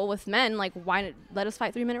equal with men, like why let us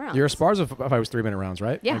fight 3-minute rounds? Your Esparza fight was 3-minute rounds,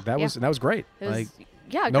 right? Yeah. Like that was great.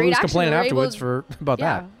 Yeah, Nobody was great complaining action. afterwards about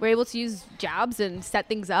that. We're able to use jabs and set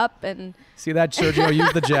things up. And See that, Sergio?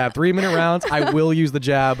 Use the jab. 3-minute rounds. I will use the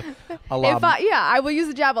jab a lot. I will use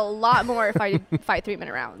the jab a lot more if I fight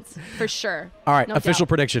 3-minute rounds, for sure. All right, No official doubt.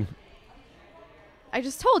 prediction. I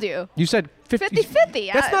just told you. You said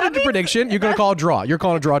 50-50. That's not a prediction. You're going to call a draw. You're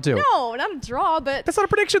calling a draw, too. No, not a draw, but That's not a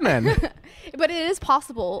prediction, then. but it is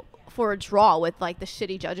possible for a draw with like the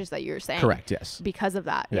shitty judges that you're saying. Correct, yes. Because of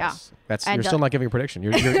that, Yes. yeah. You're still not giving a prediction.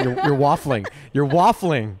 You're waffling. You're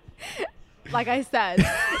waffling. Like I said,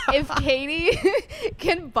 if Katie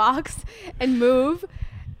can box and move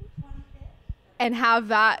and have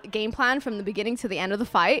that game plan from the beginning to the end of the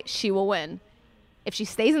fight, she will win. If she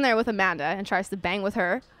stays in there with Amanda and tries to bang with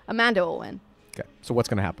her, Amanda will win. Okay, so what's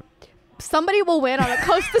going to happen? Somebody will win on a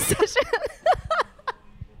close decision.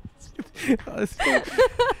 You're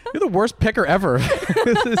the worst picker ever.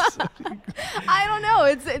 I don't know.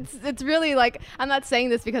 It's really like, I'm not saying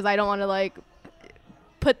this because I don't want to like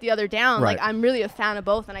put the other down. Right. Like, I'm really a fan of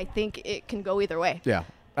both, and I think it can go either way. Yeah,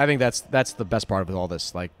 I think that's the best part of all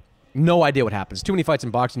this. Like, no idea what happens. Too many fights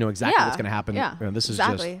in boxing. You know exactly what's going to happen. Yeah, This is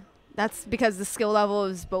exactly. just That's because the skill level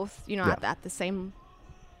is both, Yeah. at the same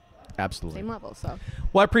absolutely level. So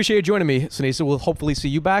Well, I appreciate you joining me, Sinisa. We'll hopefully see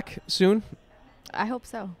you back soon. I hope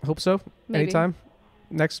so. I hope so. Maybe. Anytime.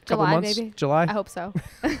 Next couple July, months. maybe. July. I hope so.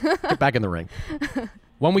 Get back in the ring.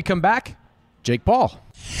 When we come back, Jake Paul.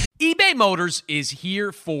 eBay Motors is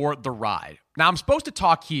here for the ride. Now, I'm supposed to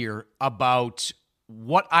talk here about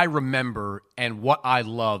what I remember and what I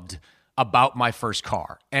loved about my first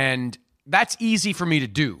car. And that's easy for me to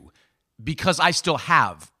do because I still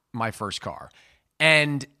have my first car.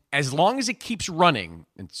 And as long as it keeps running,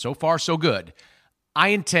 and so far so good, I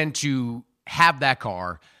intend to have that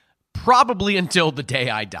car probably until the day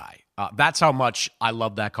I die. That's how much I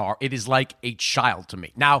love that car. It is like a child to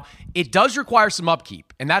me. Now, it does require some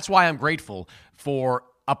upkeep, and that's why I'm grateful for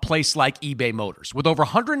a place like eBay Motors. With over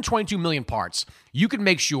 122 million parts, you can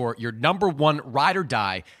make sure your number one ride or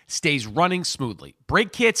die stays running smoothly.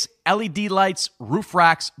 Brake kits, LED lights, roof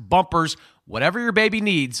racks, bumpers, whatever your baby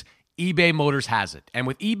needs, eBay Motors has it. And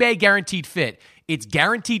with eBay Guaranteed Fit, it's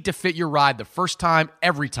guaranteed to fit your ride the first time,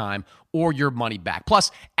 every time, or your money back. Plus,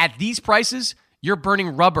 at these prices, you're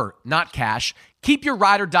burning rubber, not cash. Keep your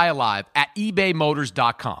ride or die alive at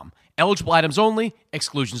ebaymotors.com. Eligible items only.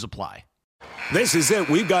 Exclusions apply. This is it.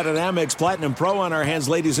 We've got an Amex Platinum Pro on our hands,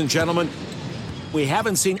 ladies and gentlemen. We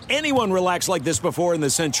haven't seen anyone relax like this before in the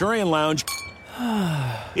Centurion Lounge.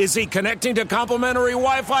 Is he connecting to complimentary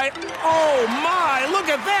Wi-Fi? Oh, my. Look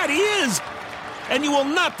at that. He is. And you will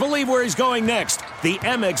not believe where he's going next. The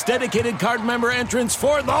Amex dedicated card member entrance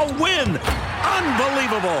for the win.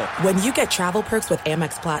 Unbelievable. When you get travel perks with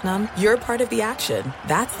Amex Platinum, you're part of the action.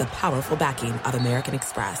 That's the powerful backing of American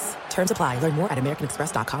Express. Terms apply. Learn more at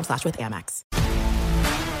americanexpress.com/withAmex.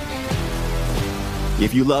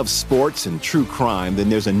 If you love sports and true crime, then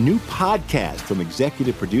there's a new podcast from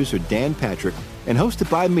executive producer Dan Patrick and hosted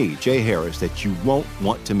by me, Jay Harris, that you won't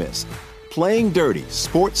want to miss. Playing Dirty: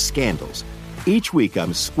 Sports Scandals. Each week,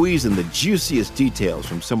 I'm squeezing the juiciest details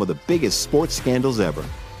from some of the biggest sports scandals ever.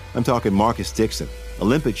 I'm talking Marcus Dixon,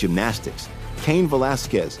 Olympic gymnastics, Cain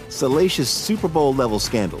Velasquez, salacious Super Bowl-level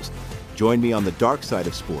scandals. Join me on the dark side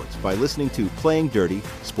of sports by listening to Playing Dirty: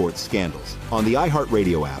 Sports Scandals on the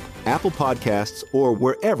iHeartRadio app, Apple Podcasts, or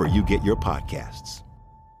wherever you get your podcasts.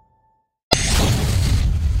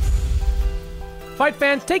 Fight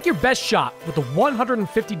fans, take your best shot with a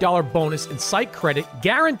 $150 bonus in site credit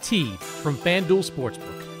guaranteed from FanDuel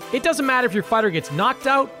Sportsbook. It doesn't matter if your fighter gets knocked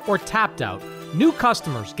out or tapped out. New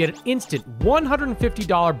customers get an instant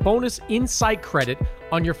 $150 bonus in site credit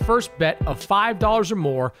on your first bet of $5 or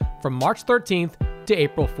more from March 13th to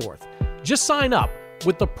April 4th. Just sign up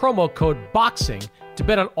with the promo code BOXING to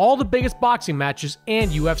bet on all the biggest boxing matches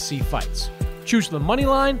and UFC fights. Choose the money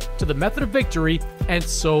line to the method of victory and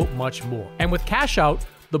so much more. And with cash out,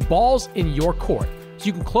 the ball's in your court, so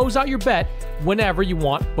you can close out your bet whenever you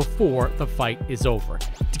want before the fight is over.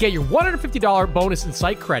 To get your $150 bonus in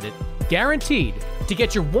site credit, guaranteed. To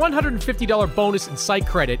get your $150 bonus in site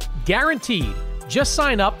credit, guaranteed. Just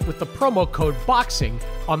sign up with the promo code BOXING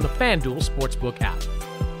on the FanDuel Sportsbook app.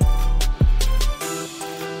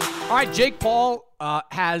 All right, Jake Paul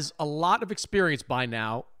has a lot of experience by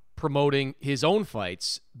now promoting his own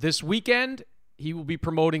fights. This weekend, he will be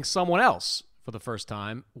promoting someone else for the first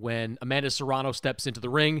time when Amanda Serrano steps into the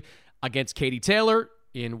ring against Katie Taylor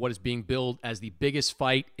in what is being billed as the biggest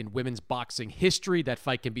fight in women's boxing history. That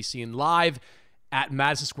fight can be seen live at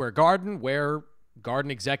Madison Square Garden, where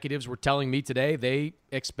Garden executives were telling me today they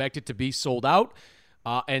expect it to be sold out,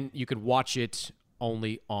 and you can watch it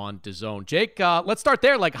only on DAZN. Jake, let's start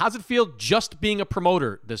there. Like, how's it feel just being a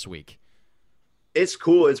promoter this week? It's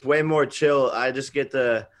cool. It's way more chill. I just get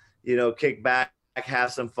to, kick back,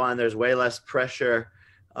 have some fun. There's way less pressure.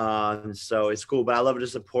 So it's cool, but I love to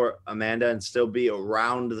support Amanda and still be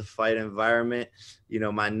around the fight environment.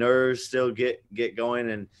 My nerves still get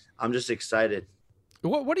going, and I'm just excited.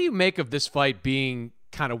 What do you make of this fight being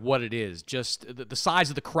kind of what it is? Just the size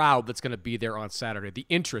of the crowd that's going to be there on Saturday, the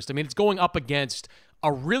interest. I mean, it's going up against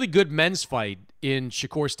a really good men's fight in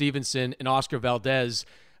Shakur Stevenson and Oscar Valdez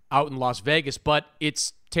out in Las Vegas, but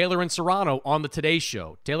it's Taylor and Serrano on the Today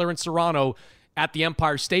Show. Taylor and Serrano at the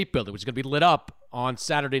Empire State Building, which is going to be lit up on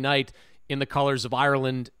Saturday night in the colors of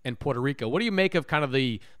Ireland and Puerto Rico. What do you make of kind of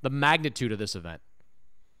the magnitude of this event?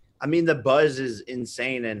 I mean, the buzz is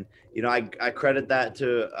insane. And, I credit that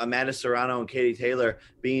to Amanda Serrano and Katie Taylor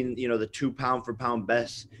being, the 2 pound for pound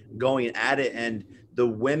best going at it. And the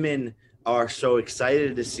women are so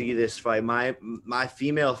excited to see this fight. My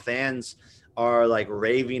female fans are like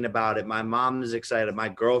raving about it. My mom is excited. My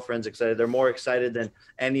girlfriend's excited. They're more excited than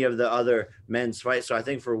any of the other men's fights. So I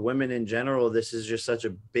think for women in general, this is just such a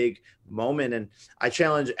big moment. And I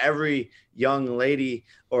challenge every young lady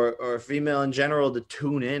or female in general to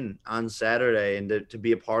tune in on Saturday and to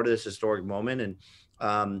be a part of this historic moment.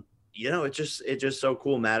 And, it's just so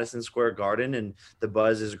cool. Madison Square Garden, and the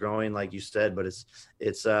buzz is growing, like you said, but it's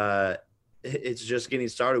just getting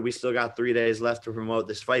started. We still got 3 days left to promote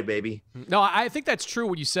this fight, baby. No, I think that's true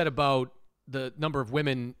what you said about the number of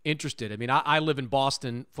women interested. I mean, I live in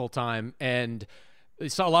Boston full time, and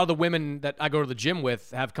so a lot of the women that I go to the gym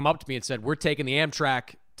with have come up to me and said, we're taking the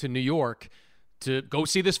Amtrak to New York to go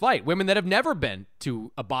see this fight. Women that have never been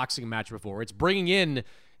to a boxing match before. It's bringing in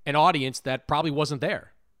an audience that probably wasn't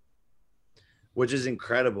there. Which is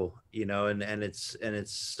incredible, and it's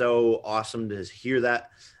so awesome to hear that.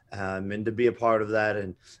 And to be a part of that.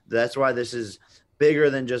 And that's why this is bigger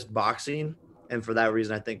than just boxing. And for that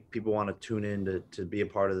reason, I think people want to tune in to be a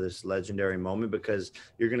part of this legendary moment, because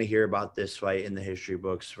you're going to hear about this fight in the history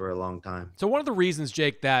books for a long time. So one of the reasons,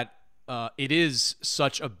 Jake, that it is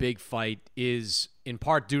such a big fight is in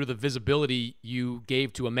part due to the visibility you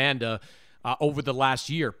gave to Amanda over the last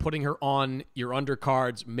year, putting her on your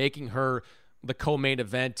undercards, making her the co-main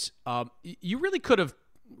event. You really could have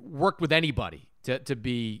worked with anybody to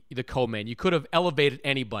be the co-main. You could have elevated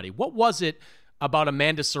anybody. What was it about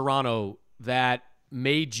Amanda Serrano that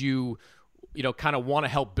made you, kind of want to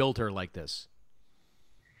help build her like this?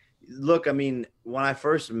 Look, I mean, when I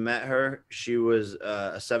first met her, she was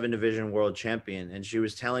a 7-division world champion, and she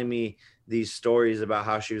was telling me these stories about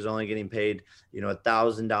how she was only getting paid,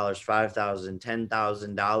 $1,000, $5,000,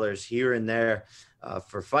 $10,000 here and there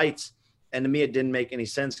for fights. And to me, it didn't make any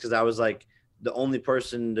sense, because I was like, the only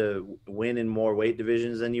person to win in more weight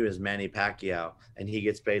divisions than you is Manny Pacquiao, and he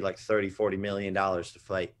gets paid like $30-40 million to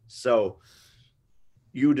fight. So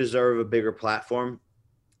you deserve a bigger platform.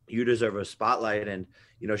 You deserve a spotlight. And,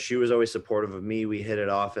 she was always supportive of me. We hit it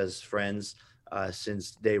off as friends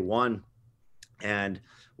since day one. And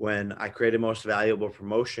when I created Most Valuable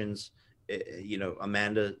Promotions,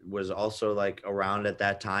 Amanda was also like around at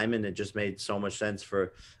that time, and it just made so much sense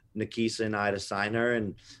for Nikisa and I to sign her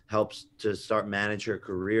and helps to start manage her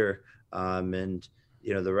career. And,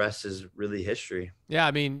 the rest is really history. Yeah.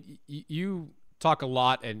 I mean, you talk a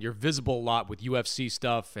lot and you're visible a lot with UFC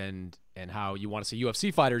stuff and how you want to see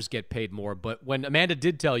UFC fighters get paid more. But when Amanda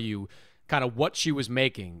did tell you kind of what she was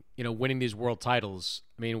making, winning these world titles,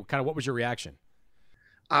 I mean, kind of what was your reaction?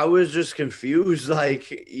 I was just confused,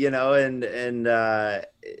 and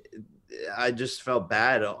I just felt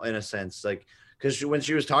bad in a sense, like, because when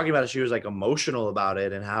she was talking about it, she was like emotional about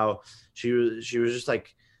it, and how she was just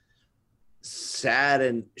like sad,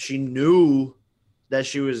 and she knew that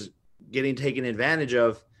she was getting taken advantage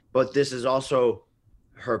of, but this is also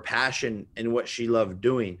her passion and what she loved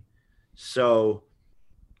doing. So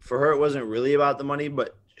for her, it wasn't really about the money,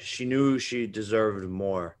 but she knew she deserved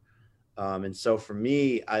more. And so for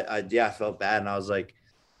me, I felt bad, and I was like,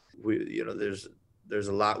 there's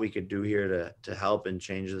a lot we could do here to help and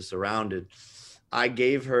change this around. And I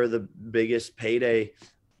gave her the biggest payday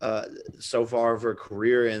so far of her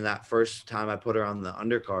career in that first time I put her on the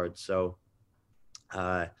undercard. So,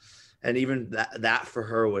 and even that for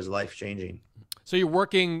her was life-changing. So you're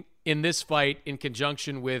working in this fight in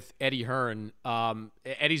conjunction with Eddie Hearn.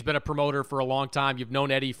 Eddie's been a promoter for a long time. You've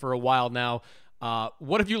known Eddie for a while now.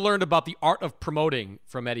 What have you learned about the art of promoting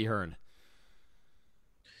from Eddie Hearn?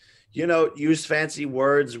 Use fancy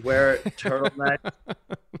words, wear turtleneck,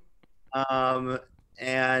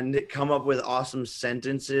 and come up with awesome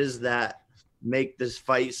sentences that make this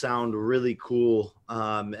fight sound really cool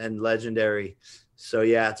and legendary. So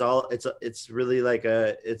yeah, it's really like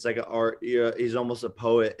it's like an art. He's almost a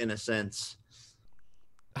poet in a sense.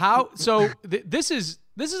 This is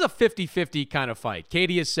a 50-50 kind of fight.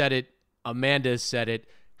 Katie has said it. Amanda has said it.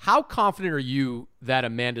 How confident are you that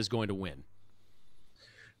Amanda's going to win?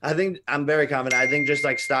 I think I'm very confident. I think just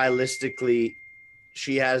like stylistically,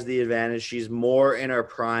 she has the advantage. She's more in her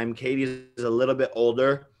prime. Katie is a little bit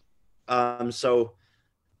older. So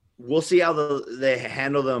we'll see how they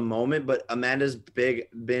handle the moment, but Amanda's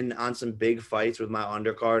been on some big fights with my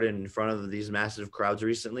undercard in front of these massive crowds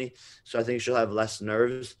recently. So I think she'll have less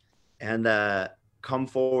nerves and come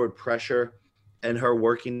forward pressure and her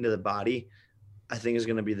working to the body, I think is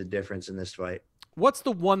going to be the difference in this fight. What's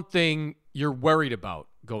the one thing you're worried about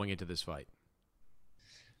going into this fight?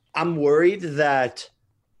 I'm worried that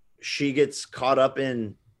she gets caught up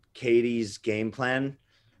in Katie's game plan,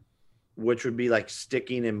 which would be like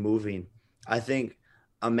sticking and moving. I think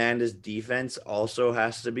Amanda's defense also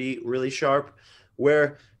has to be really sharp,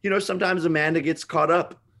 where, sometimes Amanda gets caught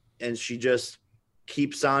up and she just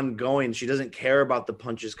keeps on going. She doesn't care about the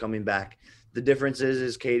punches coming back. The difference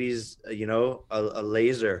is Katie's, a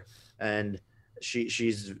laser, and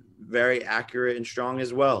she's very accurate and strong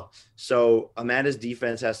as well. So Amanda's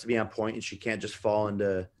defense has to be on point, and she can't just fall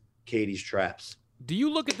into Katie's traps. Do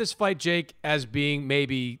you look at this fight, Jake, as being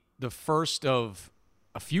maybe the first of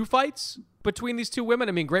a few fights between these two women?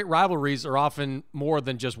 I mean, great rivalries are often more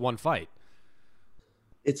than just one fight.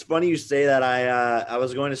 It's funny you say that. I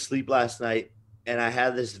was going to sleep last night, and I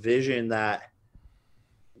had this vision that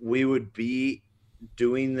we would be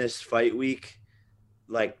doing this fight week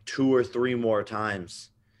like 2 or 3 more times.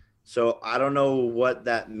 So I don't know what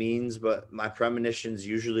that means, but my premonitions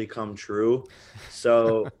usually come true.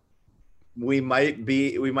 So we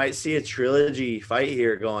might see a trilogy fight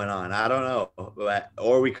here going on. I don't know,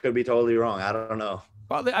 or we could be totally wrong. I don't know.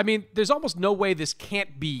 Well, I mean, there's almost no way this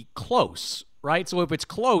can't be close, right? So if it's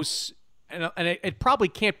close, and it probably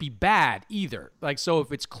can't be bad either. Like, so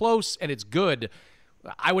if it's close and it's good,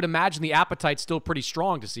 I would imagine the appetite's still pretty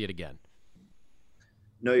strong to see it again.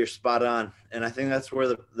 No, you're spot on. And I think that's where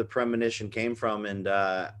the premonition came from. And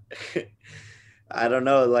I don't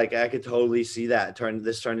know, like I could totally see that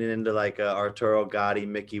turning into like a Arturo Gatti,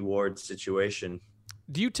 Mickey Ward situation.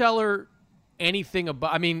 Do you tell her anything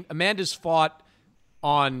about, I mean, Amanda's fought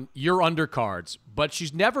on your undercards, but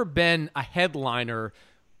she's never been a headliner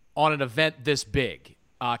on an event this big.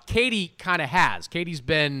 Katie kind of has. Katie's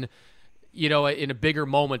been, in a bigger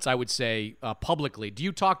moments, I would say, publicly. Do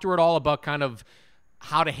you talk to her at all about kind of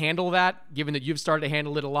how to handle that, given that you've started to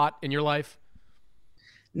handle it a lot in your life?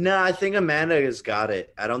 No, I think Amanda has got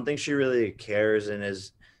it. I don't think she really cares and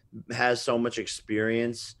has so much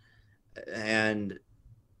experience and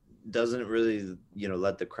doesn't really,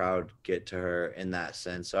 let the crowd get to her in that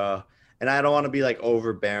sense. And I don't want to be like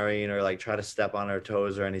overbearing or like try to step on her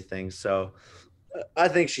toes or anything. So I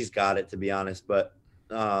think she's got it, to be honest, but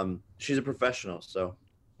she's a professional, so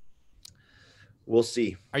we'll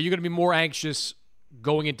see. Are you going to be more anxious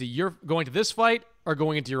going into this fight or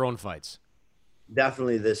going into your own fights?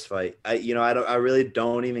 Definitely this fight. I really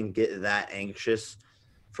don't even get that anxious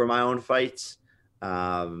for my own fights.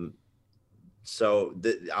 So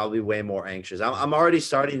I'll be way more anxious. I'm already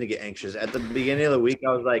starting to get anxious. At the beginning of the week,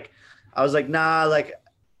 I was like, nah, like,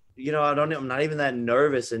 I'm not even that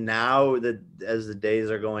nervous. And now as the days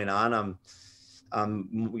are going on,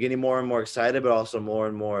 I'm getting more and more excited, but also more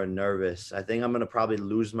and more nervous. I think I'm going to probably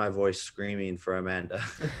lose my voice screaming for Amanda.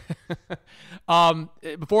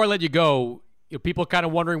 Before I let you go, people are kind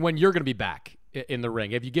of wondering when you're going to be back in the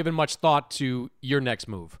ring. Have you given much thought to your next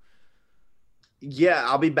move? Yeah,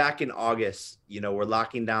 I'll be back in August. We're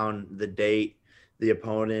locking down the date, the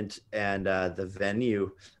opponent, and the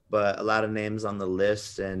venue, but a lot of names on the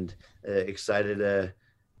list, and excited to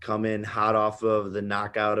come in hot off of the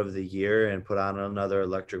knockout of the year and put on another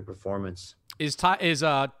electric performance. Is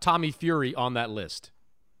Tommy Fury on that list?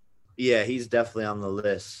 Yeah, he's definitely on the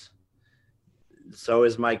list. So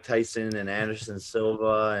is Mike Tyson and Anderson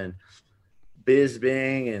Silva and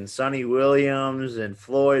Bisping and Sonny Williams and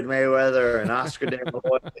Floyd Mayweather and Oscar De La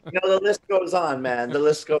Hoya. The list goes on, man. The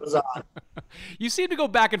list goes on. You seem to go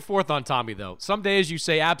back and forth on Tommy, though. Some days you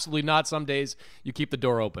say absolutely not. Some days you keep the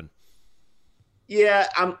door open. Yeah,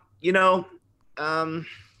 I'm a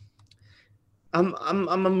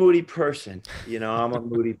moody person. I'm a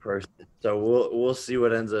moody person. So we'll see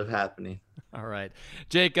what ends up happening. All right.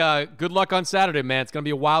 Jake, good luck on Saturday, man. It's going to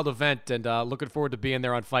be a wild event, and looking forward to being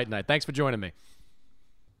there on fight night. Thanks for joining me.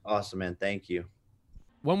 Awesome, man. Thank you.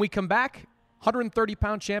 When we come back,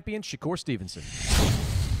 130-pound champion Shakur Stevenson.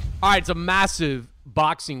 All right, it's a massive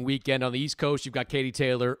boxing weekend. On the East Coast, you've got Katie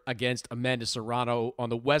Taylor against Amanda Serrano. On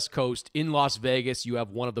the West Coast, in Las Vegas, you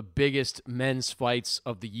have one of the biggest men's fights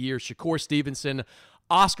of the year. Shakur Stevenson,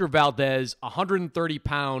 Oscar Valdez,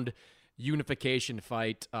 130-pound unification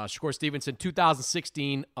fight. Shakur Stevenson,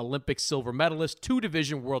 2016 Olympic silver medalist,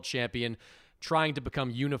 two-division world champion, trying to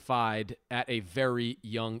become unified at a very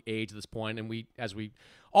young age at this point. And as we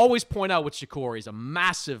always point out with Shakur, he's a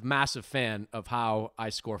massive, massive fan of how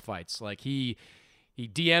I score fights. Like he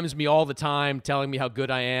DMs me all the time telling me how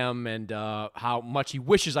good I am and how much he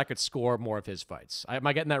wishes I could score more of his fights. Am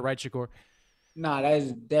I getting that right, Shakur? Nah, that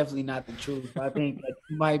is definitely not the truth. I think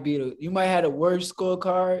that you might have the worst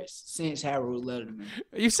scorecard since Harold Letterman.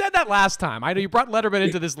 You said that last time. I know you brought Letterman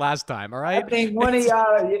into this last time. All right. I think one of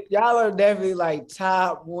y'all are definitely like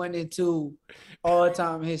top 1 and 2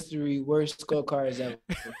 all-time history worst scorecards ever.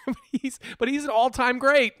 but he's an all-time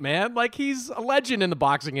great, man. Like he's a legend in the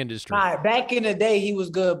boxing industry. Nah, back in the day he was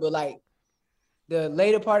good, but like the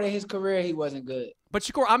later part of his career he wasn't good. But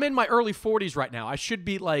Shakur, I'm in my early 40s right now. I should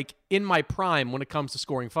be like in my prime when it comes to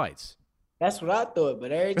scoring fights. That's what I thought.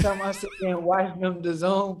 But every time I sit there and watch them the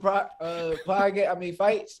zone fights,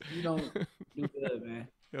 you don't do good, man.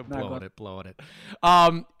 Blowing it.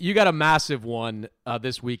 You got a massive one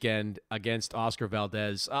this weekend against Oscar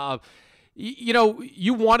Valdez.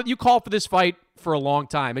 You called for this fight for a long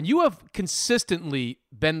time, and you have consistently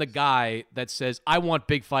been the guy that says, I want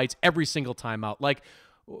big fights every single time out. Like,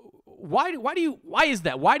 why is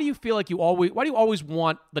that? Why do you feel like why do you always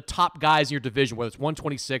want the top guys in your division, whether it's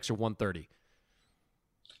 126 or 130?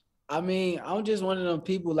 I mean, I'm just one of them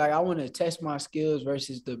people, like, I want to test my skills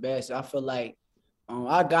versus the best. I feel like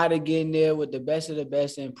I got to get in there with the best of the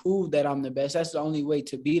best and prove that I'm the best. That's the only way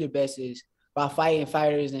to be the best is by fighting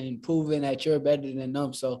fighters and proving that you're better than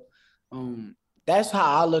them. So that's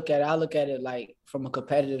how I look at it. I look at it like from a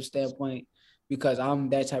competitive standpoint because I'm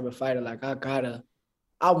that type of fighter. Like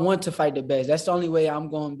I want to fight the best. That's the only way I'm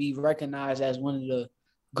going to be recognized as one of the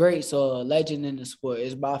greats or a legend in the sport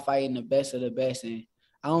is by fighting the best of the best. And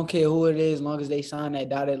I don't care who it is, as long as they sign that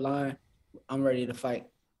dotted line, I'm ready to fight.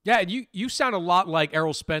 Yeah, and you sound a lot like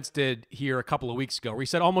Errol Spence did here a couple of weeks ago, where he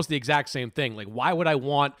said almost the exact same thing. Like, why would I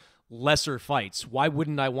want lesser fights? Why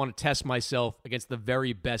wouldn't I want to test myself against the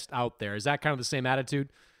very best out there? Is that kind of the same attitude?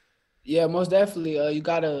 Yeah, most definitely. You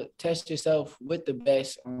got to test yourself with the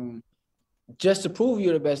best just to prove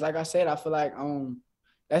you're the best. Like I said, I feel like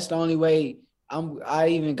that's the only way I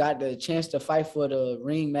even got the chance to fight for the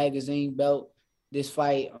Ring Magazine belt. This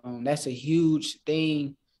fight, that's a huge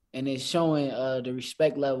thing, and it's showing the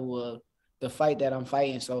respect level of the fight that I'm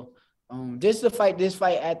fighting. So just to fight this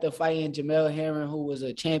fight after fighting Jamel Herring, who was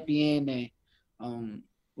a champion and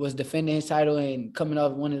was defending his title and coming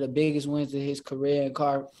off one of the biggest wins of his career in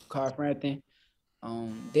Carl Frampton.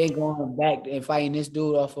 Then going back and fighting this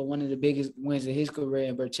dude off of one of the biggest wins of his career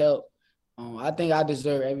in Burchell. I think I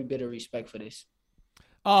deserve every bit of respect for this.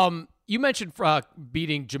 You mentioned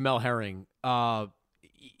beating Jamel Herring. A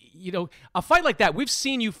fight like that, we've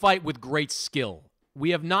seen you fight with great skill.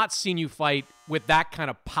 We have not seen you fight with that kind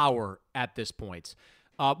of power at this point.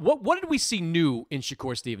 What did we see new in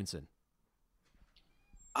Shakur Stevenson?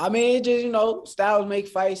 I mean, it just, styles make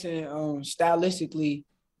fights, and stylistically,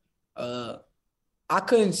 I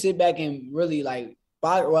couldn't sit back and really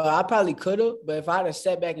box. Well, I probably could have, but if I had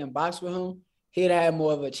sat back and boxed with him, he'd have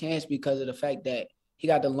more of a chance because of the fact that he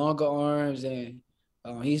got the longer arms and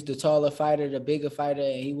he's the taller fighter, the bigger fighter,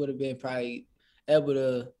 and he would have been probably able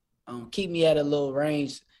to keep me at a little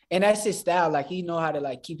range. And that's his style. Like, he know how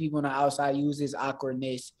to keep people on the outside, use his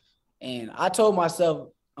awkwardness. And I told myself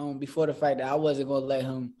before the fight that I wasn't going to let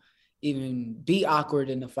him even be awkward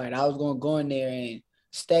in the fight. I was going to go in there and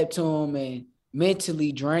step to him and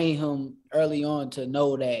mentally drain him early on to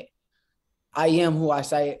know that I am who I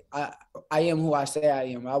say I am who I say I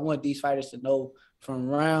am. I want these fighters to know from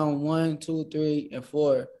round 1, 2, 3, and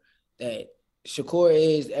 4 that Shakur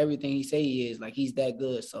is everything he say he is. Like, he's that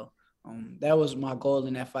good. So that was my goal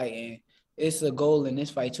in that fight, and it's a goal in this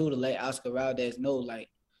fight too to let Oscar Valdez know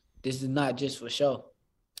this is not just for show.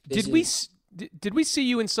 Did we see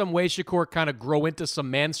you in some way, Shakur, kind of grow into some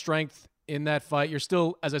man strength in that fight? You're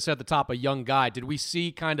still, as I said at the top, a young guy. Did we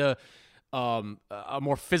see kind of a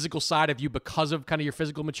more physical side of you because of kind of your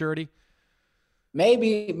physical maturity?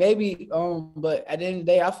 Maybe, but at the end of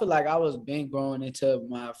the day, I feel like I was been growing into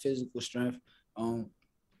my physical strength.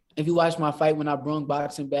 If you watch my fight when I brung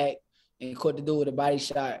boxing back and caught the dude with a body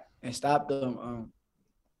shot and stopped him,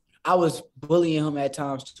 I was bullying him at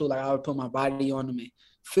times too. Like, I would put my body on him and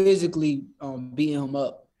physically beating him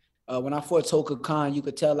up. When I fought Toka Khan, you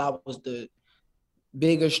could tell I was the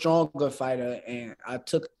bigger, stronger fighter, and I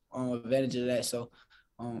took advantage of that. So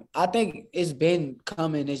I think it's been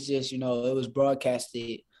coming. It's just, it was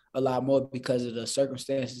broadcasted a lot more because of the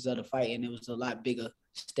circumstances of the fight, and it was a lot bigger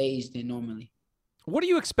stage than normally. What are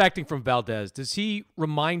you expecting from Valdez? Does he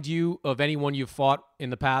remind you of anyone you've fought in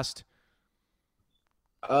the past?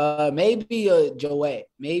 Maybe a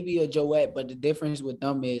Joette, but the difference with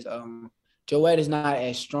them is Joette is not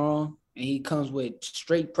as strong, and he comes with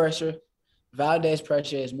straight pressure. Valdez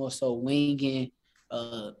pressure is more so winging,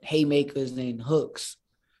 haymakers and hooks.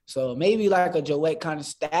 So maybe like a Joette kind of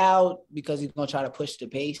style because he's gonna try to push the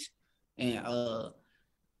pace. And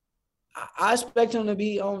I expect him to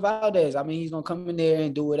be on Valdez. I mean, he's gonna come in there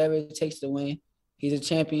and do whatever it takes to win. He's a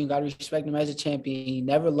champion. Got to respect him as a champion. He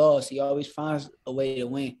never lost. He always finds a way to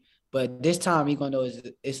win. But this time, he's gonna know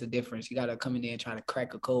it's a difference. He got to come in there and try to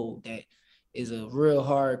crack a code that is a real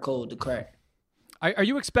hard code to crack. Are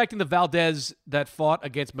you expecting the Valdez that fought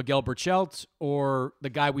against Miguel Berchelt or the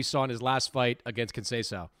guy we saw in his last fight against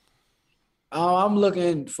Conceição? I'm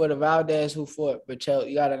looking for the Valdez who fought Berchelt.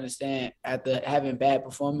 You got to understand, after having bad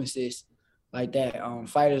performances like that,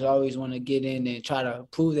 fighters always want to get in and try to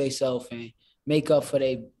prove themselves and make up for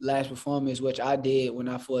their last performance, which I did when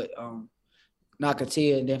I fought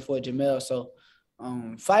Nakatia and then fought Jamel. So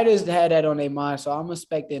fighters had that on their mind. So I'm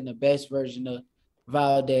expecting the best version of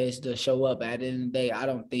Valdez to show up. At the end of the day, I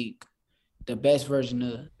don't think the best version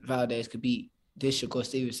of Valdez could beat this Shakur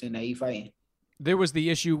Stevenson that he's fighting. There was the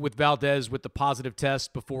issue with Valdez with the positive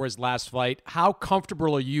test before his last fight. How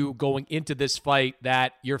comfortable are you going into this fight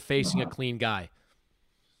that you're facing a clean guy?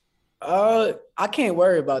 I can't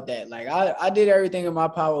worry about that. Like I did everything in my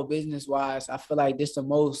power business-wise. I feel like this the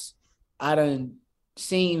most I done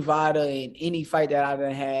seen Vada in any fight that I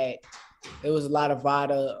done had. There was a lot of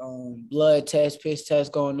Vada blood tests, piss tests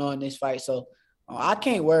going on in this fight. So I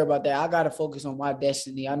can't worry about that. I got to focus on my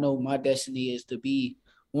destiny. I know my destiny is to be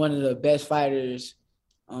one of the best fighters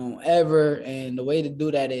ever. And the way to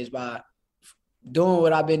do that is by doing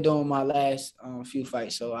what I've been doing my last few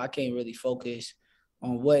fights. So I can't really focus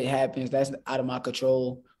on what happens. That's out of my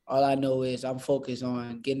control. All I know is I'm focused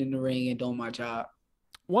on getting in the ring and doing my job.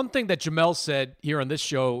 One thing that Jamel said here on this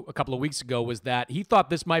show a couple of weeks ago was that he thought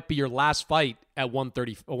this might be your last fight at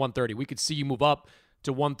 130. We could see you move up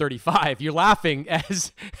to 135. You're laughing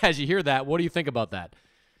as you hear that. What do you think about that?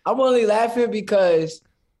 I'm only laughing because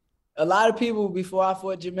a lot of people before I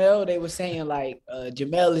fought Jamel, they were saying like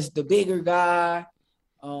Jamel is the bigger guy.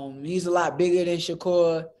 He's a lot bigger than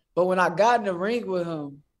Shakur. But when I got in the ring with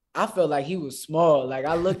him, I felt like he was small. Like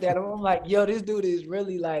I looked at him, I'm like, yo, this dude is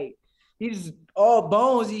really like, he's all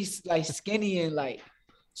bones. He's like skinny and like,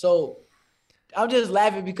 so I'm just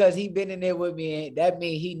laughing because he been in there with me and that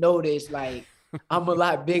means he noticed like I'm a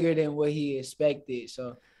lot bigger than what he expected.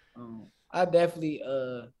 So I definitely,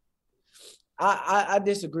 I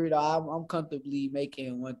disagree though. I'm comfortably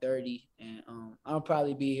making 130 and I'll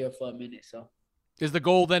probably be here for a minute. So is the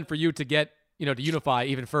goal then for you to get, to unify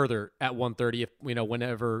even further at 130 if,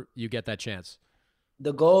 whenever you get that chance?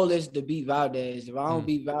 The goal is to beat Valdez. If I don't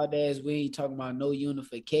beat Valdez, we ain't talking about no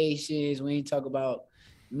unifications. We ain't talking about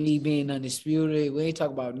me being undisputed. We ain't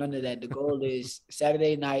talking about none of that. The goal is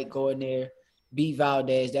Saturday night, go in there, beat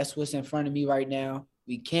Valdez. That's what's in front of me right now.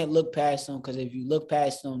 We can't look past him because if you look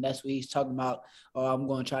past him, that's what he's talking about. Oh, I'm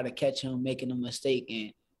going to try to catch him making a mistake,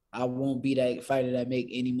 and I won't be that fighter that make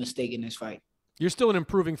any mistake in this fight. You're still an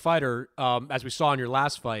improving fighter, as we saw in your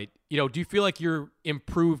last fight. Do you feel like you're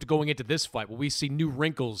improved going into this fight? Will we see new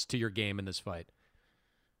wrinkles to your game in this fight?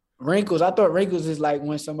 Wrinkles? I thought wrinkles is like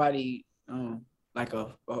when somebody like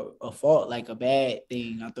a fault, like a bad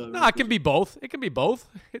thing. I thought. No, it can be both. It can be both.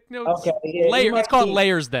 Okay, yeah, let's call it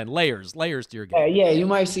layers then. Layers to your game. Yeah, you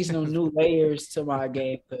might see some new layers to my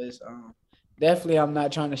game because definitely I'm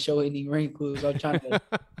not trying to show any wrinkles. I'm trying to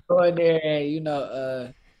go in there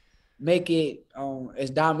and make it as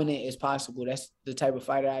dominant as possible. That's the type of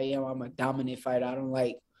fighter I am. I'm a dominant fighter. I don't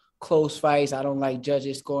like close fights. I don't like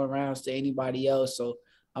judges scoring rounds to anybody else. So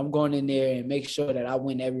I'm going in there and make sure that I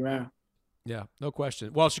win every round. Yeah, no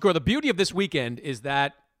question. Well, Shakur, the beauty of this weekend is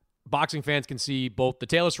that boxing fans can see both the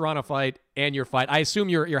Taylor Serrano fight and your fight. I assume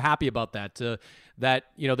you're happy about that, that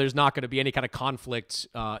there's not going to be any kind of conflict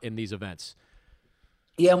in these events.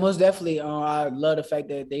 Yeah, most definitely. I love the fact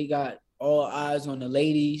that they got all eyes on the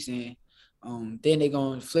ladies, and then they're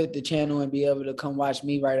going to flip the channel and be able to come watch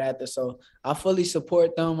me right after. So I fully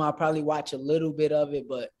support them. I'll probably watch a little bit of it,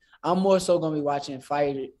 but I'm more so going to be watching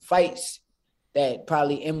fights that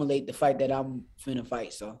probably emulate the fight that I'm finna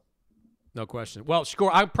fight. So no question. Well, Shakur,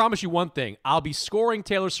 I promise you one thing. I'll be scoring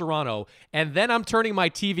Taylor Serrano, and then I'm turning my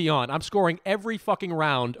TV on. I'm scoring every fucking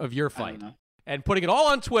round of your fight and putting it all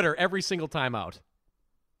on Twitter every single time out.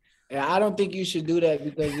 And I don't think you should do that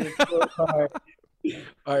because your scorecards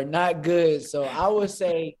are not good. So I would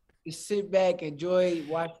say just sit back, enjoy,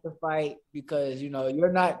 watch the fight because,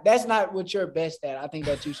 that's not what you're best at. I think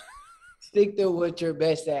that you should stick to what you're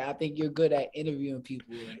best at. I think you're good at interviewing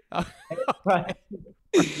people. That's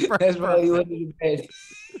probably what you're best.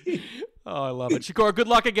 Oh, I love it. Shakur, good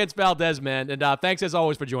luck against Valdez, man. And thanks, as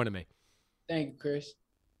always, for joining me. Thank you, Chris.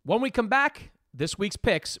 When we come back, this week's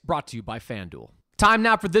picks brought to you by FanDuel. Time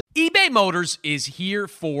now for this. eBay Motors is here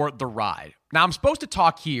for the ride. Now, I'm supposed to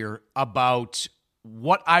talk here about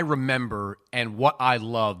what I remember and what I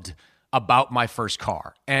loved about my first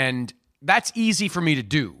car. And that's easy for me to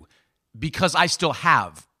do because I still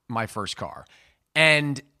have my first car.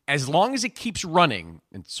 And as long as it keeps running,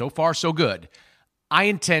 and so far so good, I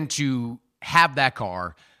intend to have that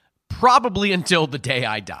car probably until the day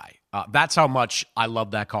I die. That's how much I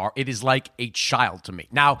love that car. It is like a child to me.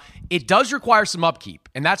 Now, it does require some upkeep,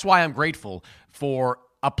 and that's why I'm grateful for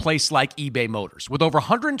a place like eBay Motors. With over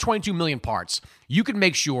 122 million parts, you can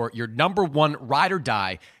make sure your number one ride or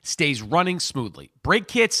die stays running smoothly. Brake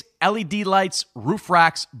kits, LED lights, roof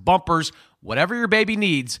racks, bumpers, whatever your baby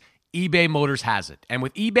needs, eBay Motors has it. And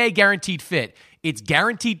with eBay Guaranteed Fit, it's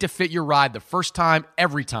guaranteed to fit your ride the first time,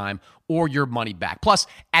 every time, or your money back. Plus,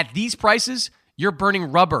 at these prices, you're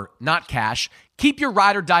burning rubber, not cash. Keep your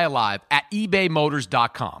ride or die alive at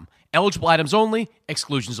ebaymotors.com. Eligible items only.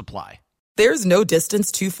 Exclusions apply. There's no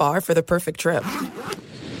distance too far for the perfect trip.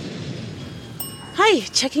 Hi,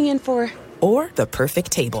 checking in for... Or the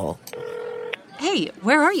perfect table. Hey,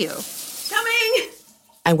 where are you? Coming!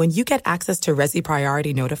 And when you get access to Resi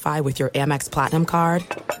Priority Notify with your Amex Platinum card...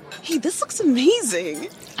 Hey, this looks amazing.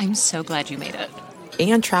 I'm so glad you made it.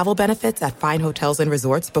 And travel benefits at fine hotels and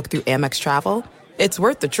resorts booked through Amex Travel, it's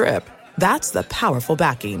worth the trip. That's the powerful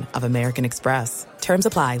backing of American Express. Terms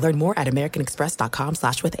apply. Learn more at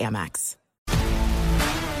americanexpress.com/withAmex.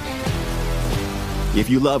 If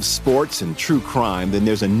you love sports and true crime, then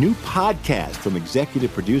there's a new podcast from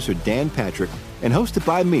executive producer Dan Patrick and hosted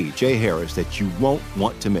by me, Jay Harris, that you won't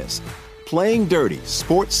want to miss. Playing Dirty: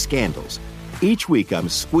 Sports Scandals. Each week, I'm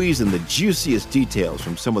squeezing the juiciest details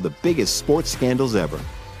from some of the biggest sports scandals ever.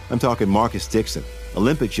 I'm talking Marcus Dixon,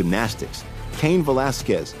 Olympic gymnastics, Cain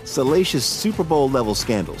Velasquez, salacious Super Bowl-level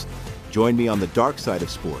scandals. Join me on the dark side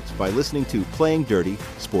of sports by listening to Playing Dirty: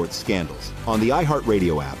 Sports Scandals on the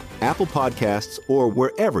iHeartRadio app, Apple Podcasts, or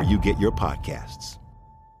wherever you get your podcasts.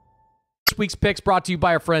 This week's picks brought to you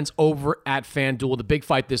by our friends over at FanDuel. The big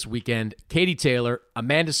fight this weekend, Katie Taylor,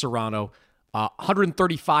 Amanda Serrano,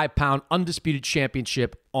 135-pound undisputed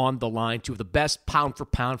championship on the line. Two of the best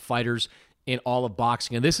pound-for-pound fighters in all of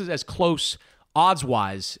boxing. And this is as close,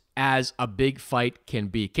 odds-wise, as a big fight can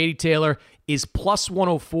be. Katie Taylor is plus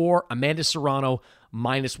 104, Amanda Serrano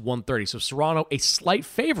minus 130. So Serrano, a slight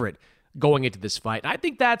favorite going into this fight. And I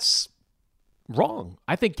think that's wrong.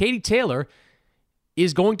 I think Katie Taylor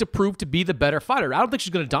is going to prove to be the better fighter. I don't think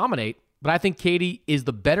she's going to dominate, but I think Katie is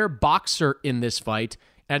the better boxer in this fight.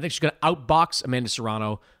 And I think she's going to outbox Amanda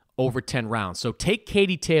Serrano over 10 rounds. So take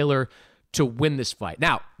Katie Taylor to win this fight.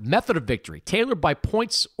 Now, method of victory. Taylor by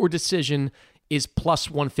points or decision is plus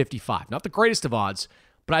 155. Not the greatest of odds,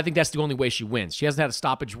 but I think that's the only way she wins. She hasn't had a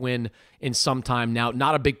stoppage win in some time now.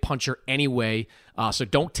 Not a big puncher anyway. So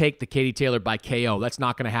don't take the Katie Taylor by KO. That's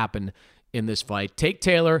not going to happen in this fight. Take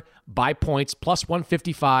Taylor by points, plus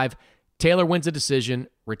 155. Taylor wins a decision,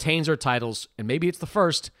 retains her titles, and maybe it's the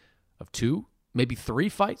first of two, maybe three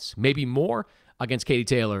fights, maybe more against Katie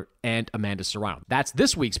Taylor and Amanda Serrano. That's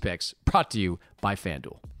this week's picks, brought to you by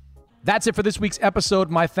FanDuel. That's it for this week's episode.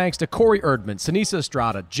 My thanks to Corey Erdman, Sinisa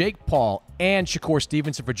Estrada, Jake Paul, and Shakur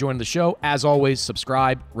Stevenson for joining the show. As always,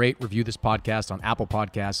 subscribe, rate, review this podcast on Apple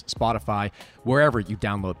Podcasts, Spotify, wherever you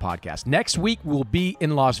download podcasts. Next week, we'll be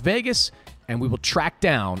in Las Vegas, and we will track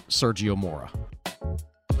down Sergio Mora.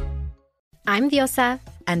 I'm Diosa.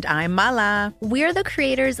 And I'm Mala. We're the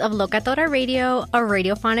creators of Locatora Radio, a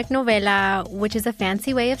radiophonic novela, which is a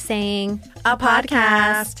fancy way of saying a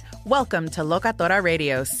podcast. Welcome to Locatora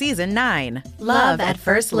Radio Season 9. Love at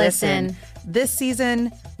First Listen. This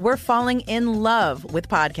season, we're falling in love with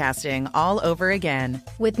podcasting all over again.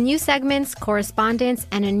 With new segments, correspondence,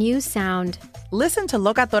 and a new sound. Listen to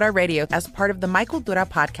Locatora Radio as part of the Michael Dura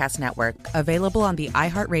Podcast Network, available on the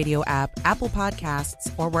iHeartRadio app, Apple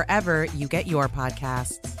Podcasts, or wherever you get your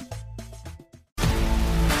podcasts.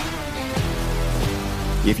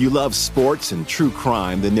 If you love sports and true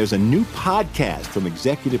crime, then there's a new podcast from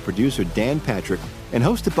executive producer Dan Patrick and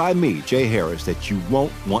hosted by me, Jay Harris, that you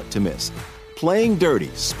won't want to miss. Playing Dirty: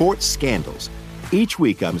 Sports Scandals. Each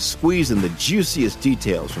week, I'm squeezing the juiciest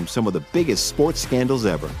details from some of the biggest sports scandals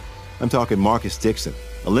ever. I'm talking Marcus Dixon,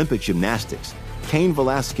 Olympic gymnastics, Cain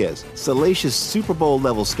Velasquez, salacious Super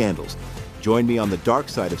Bowl-level scandals. Join me on the dark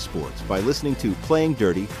side of sports by listening to Playing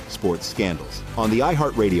Dirty Sports Scandals on the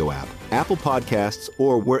iHeartRadio app, Apple Podcasts,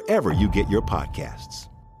 or wherever you get your podcasts.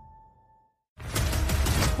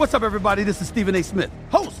 What's up, everybody? This is Stephen A. Smith,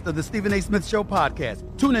 host of the Stephen A. Smith Show podcast.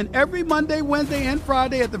 Tune in every Monday, Wednesday, and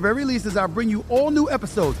Friday at the very least as I bring you all new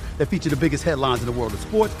episodes that feature the biggest headlines in the world of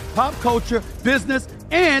sports, pop culture, business,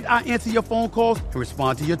 and I answer your phone calls and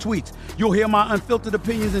respond to your tweets. You'll hear my unfiltered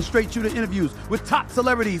opinions and straight-shooter interviews with top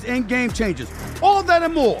celebrities and game changers. All that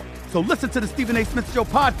and more. So listen to the Stephen A. Smith Show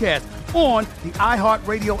podcast on the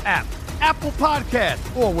iHeartRadio app, Apple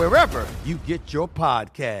Podcasts, or wherever you get your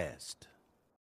podcasts.